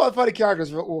let's talk about funny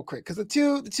characters real quick, because the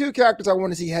two characters I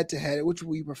want to see head to head, which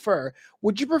we prefer.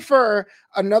 Would you prefer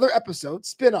another episode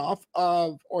spin-off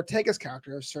of Ortega's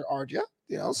character, Sir Arja?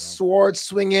 Sword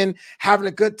swinging, having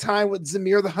a good time with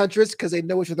Zamir the Huntress because they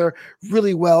know each other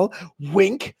really well.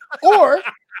 Wink.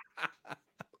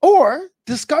 Or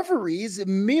Discovery's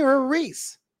Mira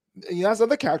Reese. That's the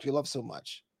other character you love so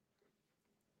much.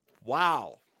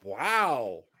 Wow.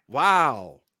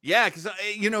 Yeah, because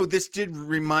this did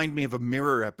remind me of a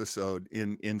Mirror episode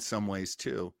in some ways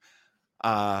too.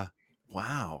 Wow.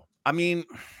 I mean,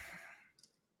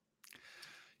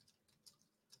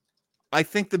 I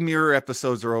think the Mirror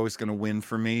episodes are always going to win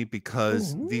for me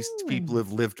because these people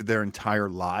have lived their entire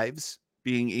lives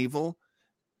being evil.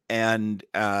 And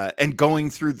going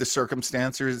through the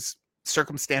circumstances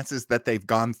that they've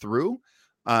gone through.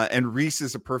 And Reese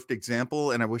is a perfect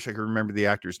example. And I wish I could remember the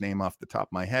actor's name off the top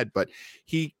of my head, but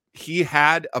he he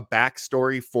had a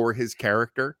backstory for his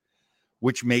character,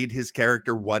 which made his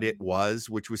character what it was,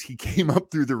 which was he came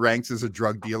up through the ranks as a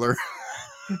drug dealer.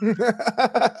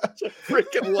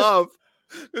 Freaking love.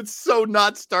 It's so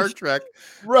not Star Trek.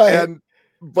 Right.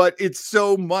 But it's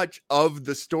so much of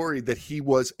the story that he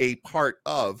was a part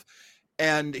of.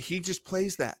 And he just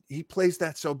plays that. He plays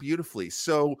that so beautifully.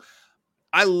 So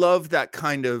I love that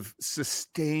kind of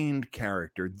sustained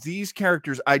character. These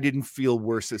characters I didn't feel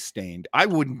were sustained. I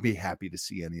wouldn't be happy to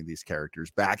see any of these characters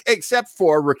back, except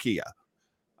for Rakia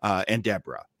and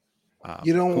Deborah.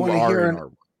 You don't want to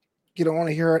hear you don't want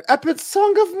to hear an epic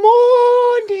song of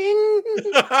mourning.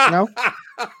 No,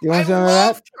 you want to hear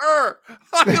that? Her.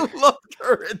 I loved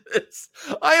her in this.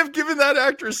 I have given that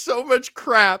actress so much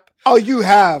crap. Oh, you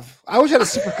have. I wish I had a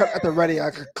supercut at the ready,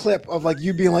 like a clip of like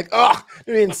you being like, "Oh,"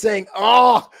 and saying,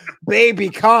 "Oh, baby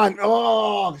Khan,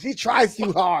 oh, she tries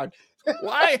too hard."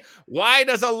 Why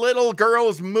does a little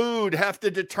girl's mood have to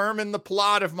determine the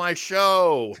plot of my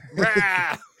show?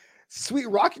 Sweet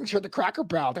rocking chair, the Cracker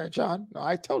Barrel there, John. No,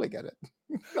 I totally get it.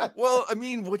 Well, I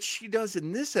mean, what she does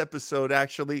in this episode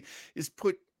actually is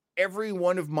put every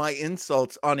one of my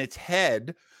insults on its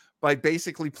head by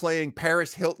basically playing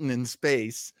Paris Hilton in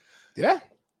space. Yeah.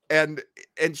 And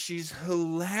she's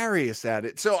hilarious at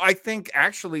it. So I think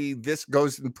actually this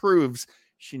goes and proves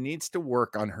she needs to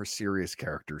work on her serious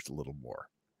characters a little more.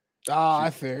 I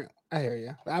hear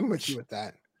you. I'm with you with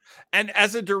that. And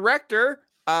as a director,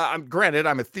 granted,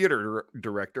 I'm a theater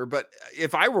director, but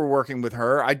if I were working with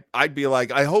her, I'd be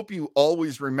like, I hope you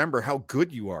always remember how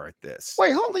good you are at this.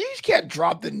 Wait, hold on. You just can't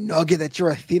drop the nugget that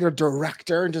you're a theater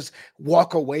director and just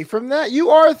walk away from that. You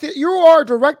are a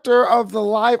director of the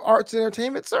live arts and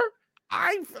entertainment, sir.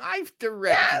 I've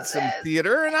directed some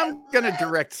theater, and I'm gonna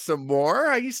direct some more.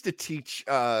 I used to teach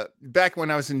back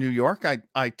when I was in New York.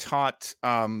 I taught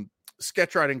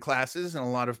sketch writing classes, and a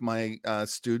lot of my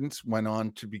students went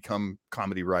on to become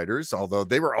comedy writers, although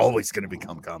they were always going to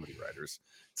become comedy writers.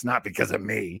 It's not because of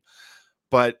me,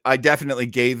 but I definitely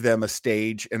gave them a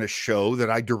stage and a show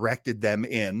that I directed them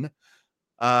in.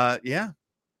 Yeah.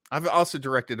 I've also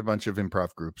directed a bunch of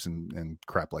improv groups and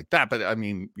crap like that. But I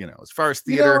mean, as far as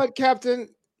theater, you know what, Captain,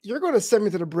 you're going to send me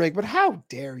to the break, but how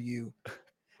dare you?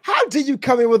 How did you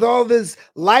come in with all this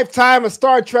lifetime of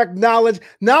Star Trek knowledge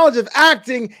of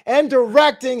acting and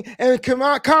directing and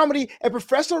comedy and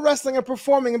professional wrestling and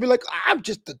performing and be like, I'm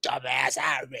just a dumbass.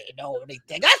 I don't really know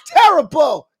anything. That's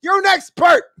terrible. You're an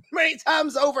expert. Many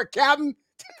times over, Captain.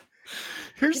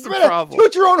 Here's the problem.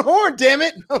 Toot your own horn, damn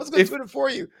it. I was going to do it for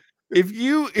you.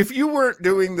 If you weren't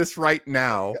doing this right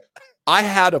now, I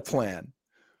had a plan.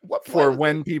 What for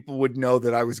when people would know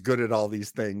that I was good at all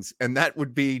these things, and that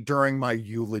would be during my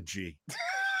eulogy.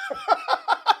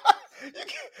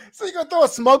 So you're gonna throw a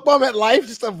smoke bomb at life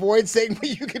just to avoid saying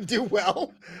what you can do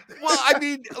well? Well, I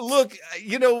mean, look,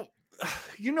 you know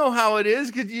how it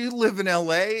is because you live in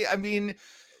LA. I mean,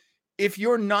 if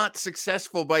you're not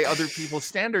successful by other people's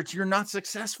standards, you're not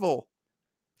successful.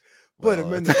 Put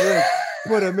him in the brig.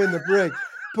 Put him in the brig.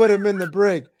 Put him in the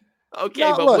brig. Okay,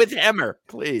 now, but look, with Hemmer,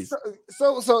 please.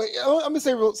 So I'm gonna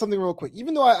say something real quick.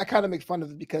 Even though I kind of make fun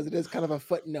of it because it is kind of a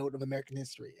footnote of American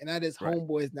history, and that is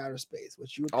Homeboys in Outer Space,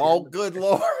 which you good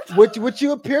lord, which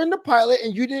you appear in the pilot,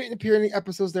 and you didn't appear in the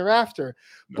episodes thereafter.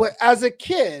 No. But as a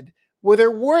kid, where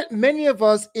there weren't many of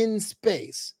us in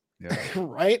space,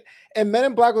 right? And Men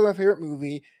in Black was my favorite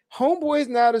movie. Homeboys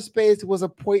in Outer Space was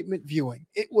appointment viewing.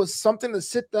 It was something to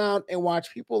sit down and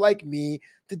watch people like me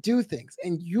to do things.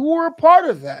 And you were a part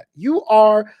of that. You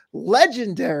are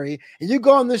legendary. And you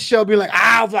go on this show being like,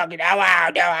 I don't fucking know. I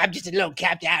don't know. I'm just a little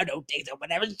captain. I don't think so.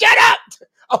 Whatever. Shut up.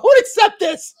 I won't accept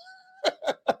this.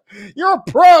 You're a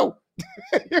pro.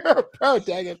 You're a pro,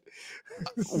 dang it.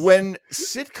 When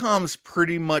sitcoms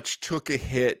pretty much took a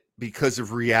hit because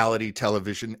of reality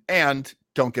television, and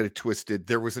don't get it twisted,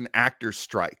 there was an actor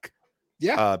strike.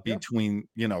 Between,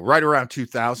 right around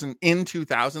 2000. In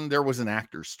 2000, there was an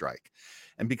actor strike.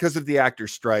 And because of the actor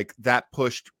strike, that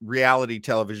pushed reality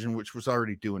television, which was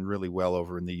already doing really well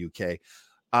over in the UK.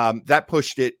 That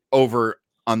pushed it over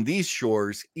on these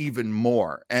shores even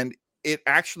more. And it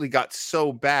actually got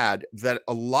so bad that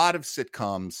a lot of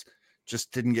sitcoms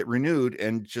just didn't get renewed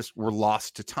and just were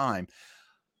lost to time.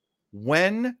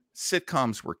 When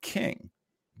sitcoms were king,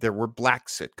 there were black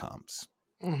sitcoms.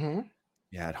 Mm-hmm.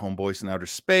 You had Homeboys in Outer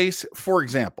Space, for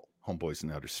example. Homeboys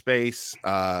in Outer Space,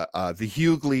 the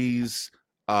Hughleys,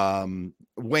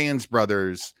 Wayans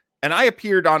Brothers, and I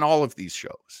appeared on all of these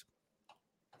shows.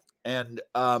 And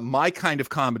my kind of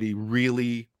comedy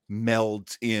really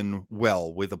melds in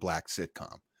well with a black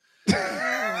sitcom.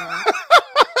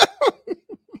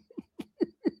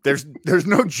 There's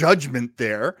no judgment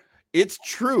there. It's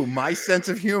true. My sense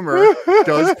of humor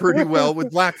does pretty well with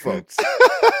black folks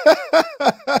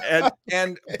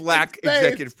and black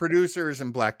executive producers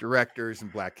and black directors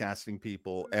and black casting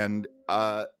people. And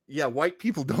yeah, white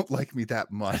people don't like me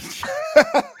that much.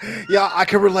 Yeah, I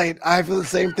can relate. I feel the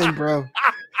same thing, bro.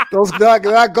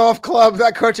 That golf club,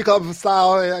 that country club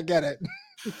style, I get it.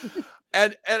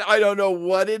 And I don't know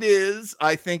what it is.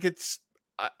 I think it's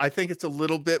a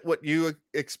little bit what you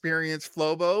experience,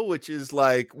 Flobo, which is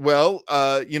like, well,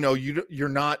 you're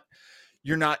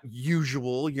not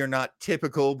usual, you're not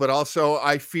typical, but also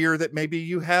I fear that maybe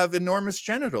you have enormous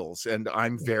genitals, and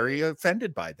I'm very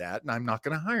offended by that, and I'm not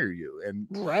going to hire you. And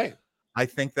right. I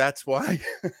think that's why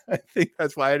I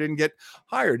didn't get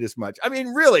hired as much. I mean,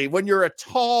 really, when you're a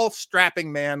tall,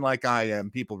 strapping man like I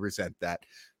am, people resent that.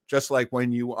 Just like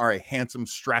when you are a handsome,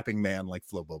 strapping man like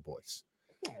Flobo Boyce.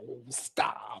 Oh,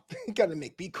 stop. You gotta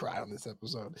make me cry on this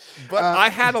episode. But I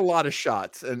had a lot of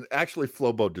shots, and actually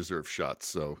Flobo deserves shots.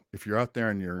 So if you're out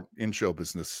there and you're in show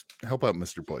business, help out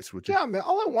Mr. Boyce, would you? Yeah, man.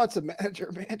 All I want's a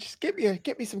manager, man. Just get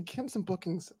me some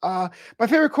bookings. My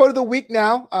favorite quote of the week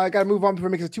now, I gotta move on before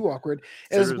it makes it too awkward,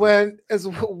 is when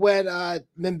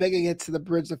Mbega gets to the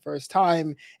bridge the first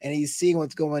time and he's seeing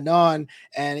what's going on,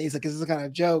 and he's like, "Is this kind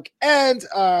of joke?" And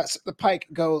the Pike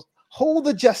goes, "Hold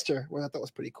the jester," well, I thought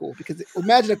was pretty cool, because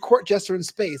imagine a court jester in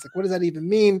space. Like, what does that even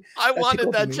mean? I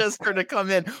wanted that jester to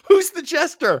come in. Who's the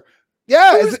jester?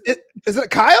 Yeah, is it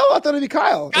Kyle? I thought it'd be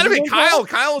Kyle. Gotta be Kyle.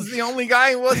 Kyle's the only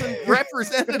guy who wasn't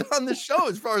represented on the show,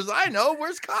 as far as I know.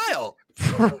 Where's Kyle?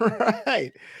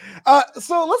 Right.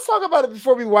 So let's talk about it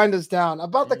before we wind us down,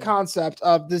 about the concept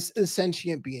of this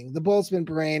sentient being, the Boltzmann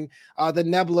brain, the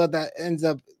nebula that ends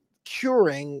up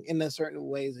curing in a certain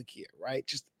way Zakir, right?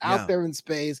 Just out there in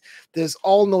space, this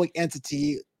all-knowing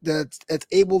entity that's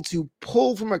able to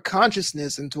pull from a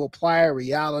consciousness and to apply a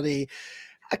reality.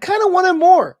 I kind of wanted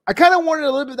more. I kind of wanted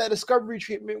a little bit of that Discovery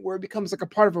treatment where it becomes like a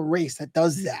part of a race that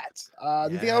does that.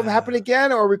 Do you think that will happen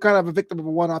again, or are we kind of a victim of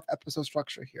a one-off episode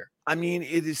structure here? I mean,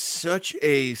 it is such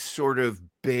a sort of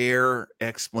bare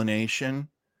explanation.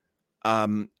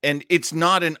 And it's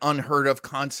not an unheard of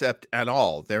concept at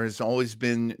all. There has always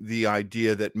been the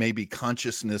idea that maybe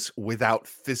consciousness without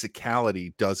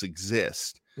physicality does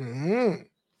exist. Mm-hmm.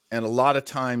 And a lot of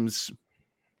times,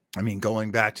 I mean, going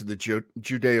back to the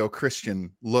Judeo-Christian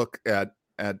look at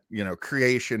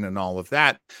creation and all of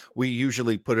that, we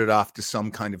usually put it off to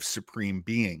some kind of supreme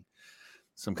being,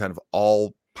 some kind of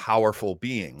all-powerful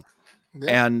being.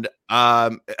 Yeah. And,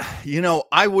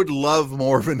 I would love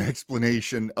more of an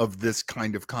explanation of this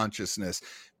kind of consciousness,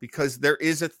 because there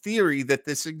is a theory that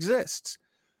this exists.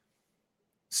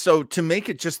 So to make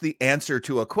it just the answer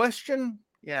to a question,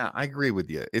 yeah, I agree with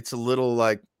you. It's a little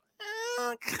like,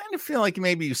 I kind of feel like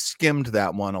maybe you skimmed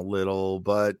that one a little,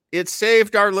 but it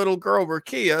saved our little girl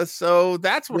Rakia, so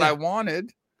that's what I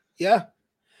wanted. Yeah.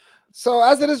 So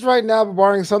as it is right now,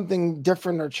 barring something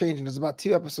different or changing, there's about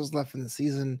 2 episodes left in the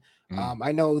season.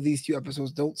 I know these 2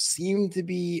 episodes don't seem to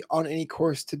be on any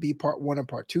course to be part 1 or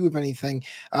part 2 of anything.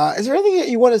 Is there anything that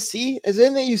you want to see? Is there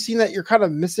anything you've seen that you're kind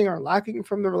of missing or lacking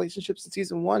from the relationships in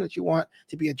season 1 that you want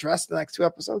to be addressed in the next 2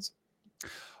 episodes?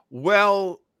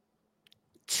 Well,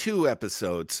 2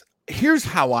 episodes. Here's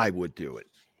how I would do it.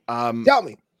 Tell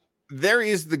me. There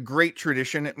is the great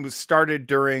tradition. It was started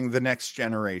during The Next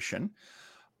Generation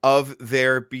of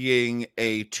there being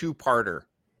a 2-parter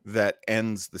that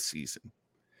ends the season.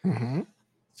 Mm-hmm.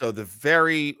 So the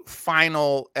very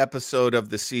final episode of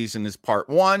the season is part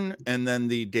 1, and then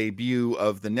the debut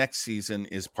of the next season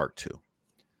is part 2.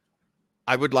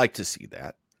 I would like to see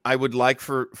that. I would like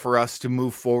for us to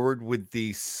move forward with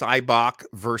the Sybok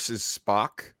versus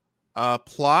Spock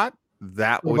plot.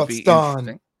 That would be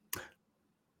interesting.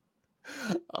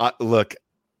 Look,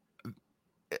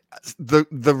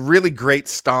 the really great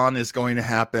Stan is going to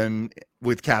happen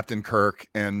with Captain Kirk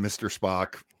and Mr.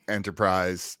 Spock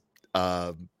Enterprise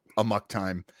amok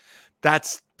time.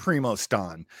 That's primo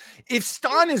Stan. If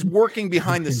Stan is working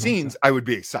behind the scenes, I would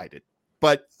be excited.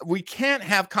 But we can't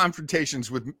have confrontations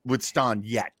with Stan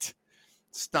yet.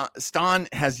 Stan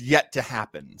has yet to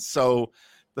happen. So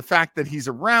the fact that he's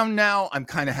around now, I'm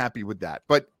kind of happy with that.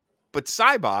 But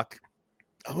Sybok,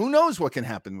 who knows what can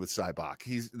happen with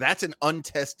Sybok? That's an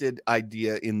untested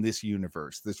idea in this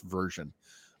universe, this version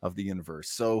of the universe.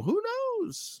 So who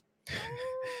knows?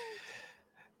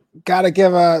 Gotta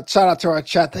give a shout out to our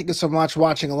chat. Thank you so much for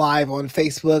watching live on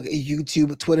Facebook,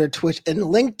 YouTube, Twitter, Twitch, and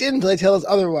LinkedIn until they tell us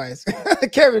otherwise.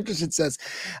 Karen Richardson says,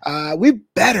 we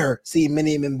better see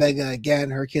Minnie and Mbega again,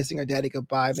 her kissing her daddy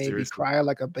goodbye, maybe Seriously. cry her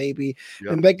like a baby.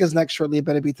 Yep. Mbega's next shortly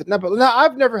better be no, but now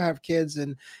I've never had kids,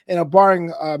 and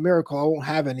barring a miracle, I won't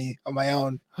have any of my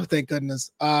own. Oh, thank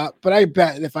goodness. But I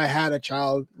bet if I had a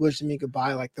child wishing me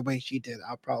goodbye like the way she did,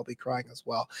 I'll probably be crying as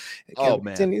well. Oh,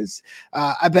 man. Continues.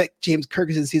 I bet James Kirk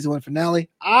is in season 1 finale.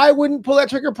 I wouldn't pull that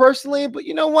trigger personally, but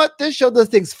you know what? This show does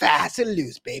things fast and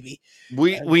loose, baby.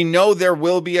 We know there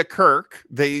will be a Kirk.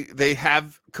 They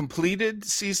have completed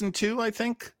season 2, I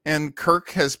think, and Kirk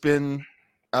has been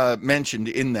mentioned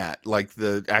in that, like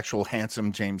the actual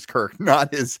handsome James Kirk,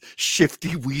 not his shifty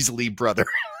Weasley brother.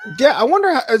 Yeah, I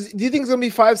wonder. Do you think it's going to be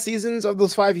 5 seasons of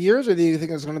those 5 years, or do you think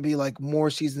there's going to be like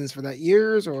more seasons for that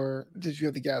years, or did you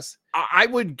have to guess? I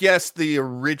would guess the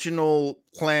original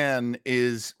plan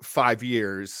is 5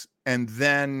 years, and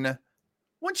then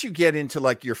once you get into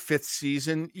like your 5th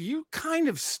season, you kind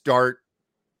of start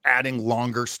adding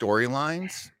longer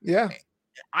storylines. Yeah,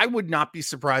 I would not be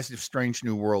surprised if Strange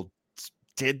New World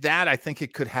did that. I think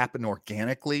it could happen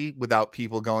organically without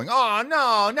people going, "Oh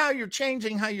no, now you're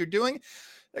changing how you're doing."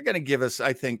 They're going to give us,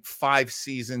 I think, 5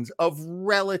 seasons of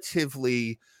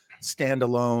relatively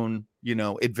standalone,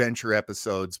 adventure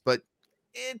episodes. But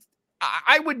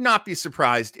I would not be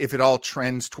surprised if it all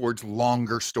trends towards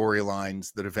longer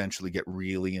storylines that eventually get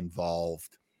really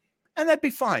involved. And that'd be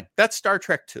fine. That's Star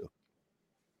Trek too.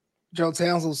 Joe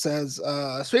Tansel says,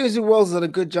 Strange New Worlds did a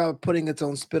good job of putting its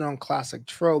own spin on classic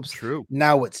tropes. True.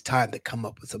 Now it's time to come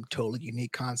up with some totally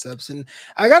unique concepts. And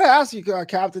I got to ask you,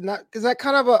 Captain, is that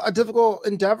kind of a difficult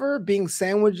endeavor, being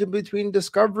sandwiched in between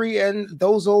Discovery and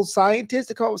those old scientists,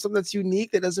 to come up with something that's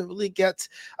unique that doesn't really get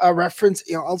a reference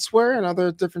elsewhere in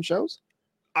other different shows?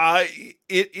 It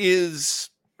is.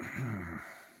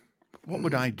 What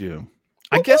would I do?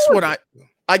 I guess what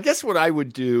I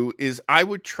would do is I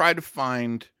would try to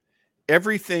find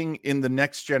everything in the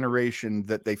Next Generation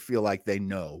that they feel like they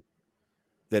know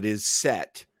that is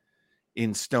set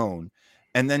in stone,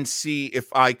 and then see if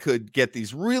I could get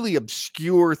these really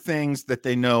obscure things that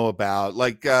they know about,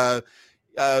 like in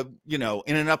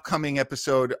an upcoming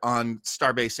episode on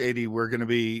Starbase 80, we're going to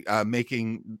be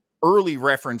making early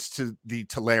reference to the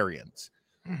Talarians.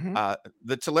 Mm-hmm.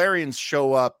 The Talarians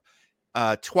show up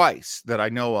twice that I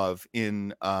know of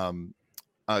in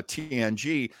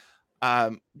TNG.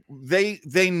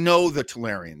 They know the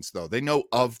Talarians, though. They know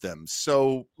of them.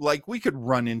 So like we could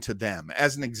run into them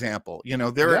as an example.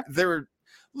 There are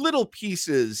little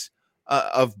pieces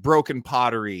of broken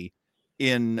pottery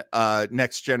in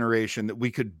Next Generation that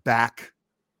we could back,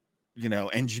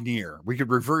 engineer. We could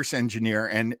reverse engineer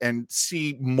and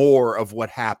see more of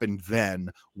what happened then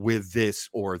with this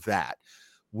or that.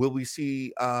 Will we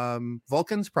see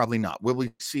Vulcans? Probably not. Will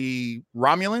we see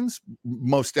Romulans?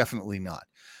 Most definitely not.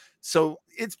 So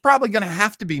it's probably going to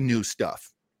have to be new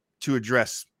stuff to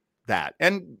address that.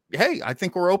 And hey, I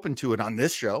think we're open to it on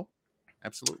this show.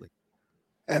 Absolutely.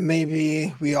 And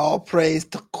maybe we all praise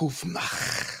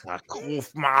Takufmach.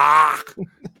 Takufmach.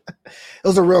 It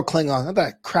was a real Klingon. Not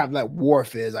that crap that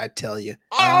Worf is, I tell you.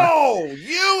 Oh,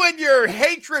 you and your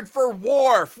hatred for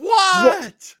Worf.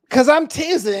 What? Because I'm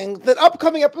teasing that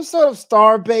upcoming episode of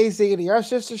Starbase 80, our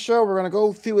sister show. We're going to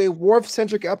go through a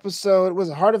Worf-centric episode. Was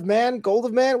it Heart of Man? Gold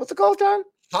of Man? What's it called, John?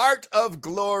 Heart of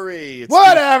Glory. It's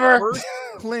whatever. First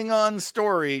Klingon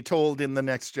story told in the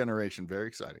Next Generation. Very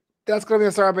exciting. That's going to be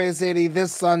on Starbase 80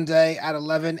 this Sunday at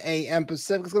 11 a.m.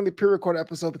 Pacific. It's going to be a pre-recorded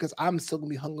episode because I'm still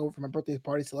going to be hungover for my birthday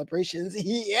party celebrations.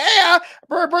 Yeah!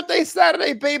 Birthday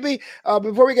Saturday, baby.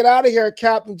 Before we get out of here,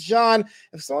 Captain John,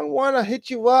 if someone want to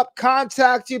hit you up,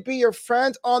 contact you, be your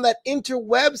friend on that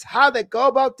interwebs, how they go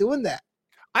about doing that?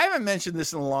 I haven't mentioned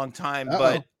this in a long time,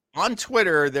 but on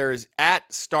Twitter, there's at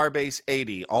Starbase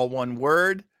 80, all one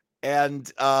word.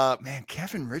 And man,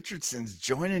 Kevin Richardson's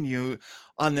joining you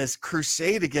on this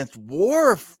crusade against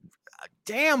Worf.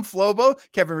 Damn, Flobo.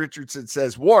 Kevin Richardson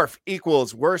says Worf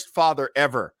equals worst father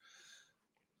ever.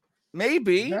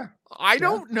 Maybe. Yeah. I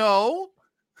don't know.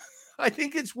 I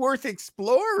think it's worth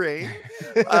exploring.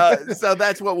 So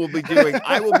that's what we'll be doing.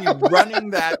 I will be running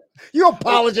that. You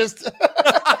apologist.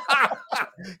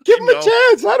 Give him a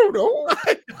chance. I don't know.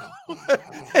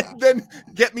 And then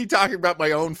get me talking about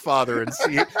my own father and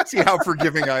see how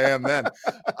forgiving I am then.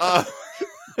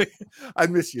 I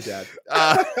miss you, Dad.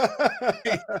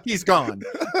 He's gone.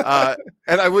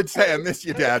 And I would say I miss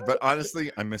you, Dad, but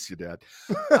honestly, I miss you, Dad.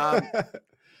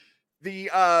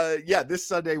 This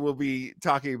Sunday we'll be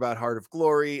talking about Heart of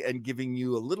Glory and giving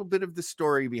you a little bit of the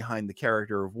story behind the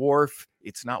character of Worf.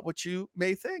 It's not what you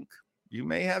may think. you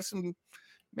may have some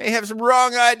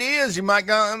wrong ideas. You might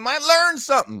learn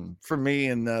something from me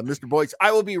and Mr. Boyce.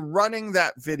 I will be running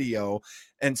that video,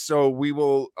 and so we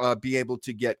will be able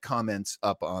to get comments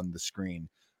up on the screen,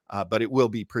 but it will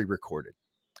be pre-recorded.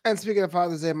 And speaking of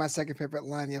Father's Day, my second favorite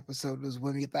line in the episode was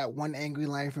when we get that one angry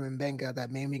line from Mbenga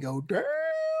that made me go, damn.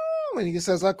 And he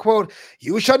says, I quote,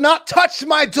 "You shall not touch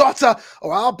my daughter,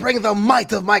 or I'll bring the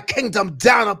might of my kingdom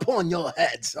down upon your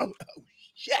heads." Oh,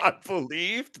 shit. I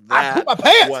believed that. I pooped my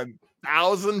pants.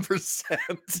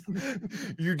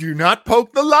 1,000%. You do not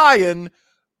poke the lion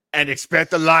and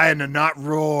expect the lion to not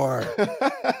roar.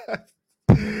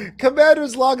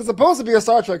 Commander's Log is supposed to be a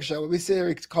Star Trek show. We sit here,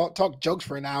 we talk jokes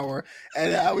for an hour,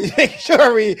 and we make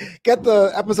sure we get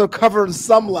the episode covered on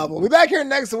some level. We'll be back here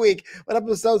next week with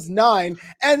episodes 9,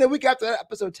 and the week after that,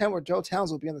 episode 10, where Joe Towns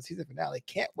will be on the season finale.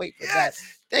 Can't wait for that.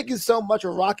 Thank you so much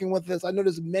for rocking with us. I know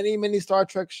there's many Star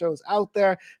Trek shows out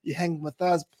there. You hang with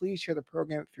us. Please share the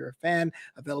program if you're a fan.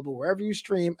 Available wherever you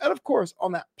stream, and of course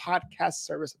on that podcast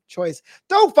service of choice.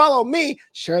 Don't follow me.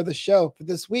 Share the show for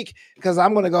this week because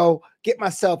I'm gonna go get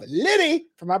myself litty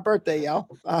for my birthday, y'all.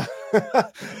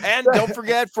 And don't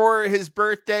forget, for his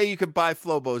birthday, you can buy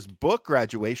Flobo's book,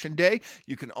 Graduation Day.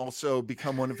 You can also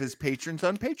become one of his patrons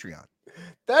on Patreon.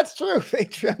 That's true.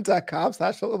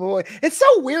 Patreon.com/FloboBoy. It's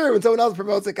so weird when someone else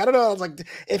promotes it. I don't know. I was like,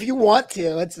 if you want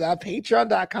to, it's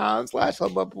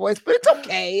Patreon.com/FloboBoys, but it's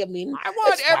okay. I mean, I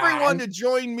want everyone to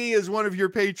join me as one of your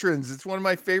patrons. It's one of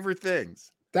my favorite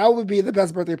things. That would be the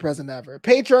best birthday present ever.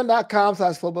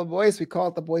 Patreon.com/FloboBoys. We call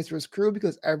it the Boisterous Crew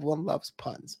because everyone loves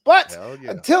puns. But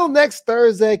until next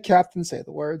Thursday, Captain, say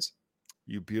the words.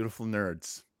 You beautiful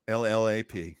nerds.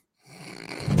 LLAP.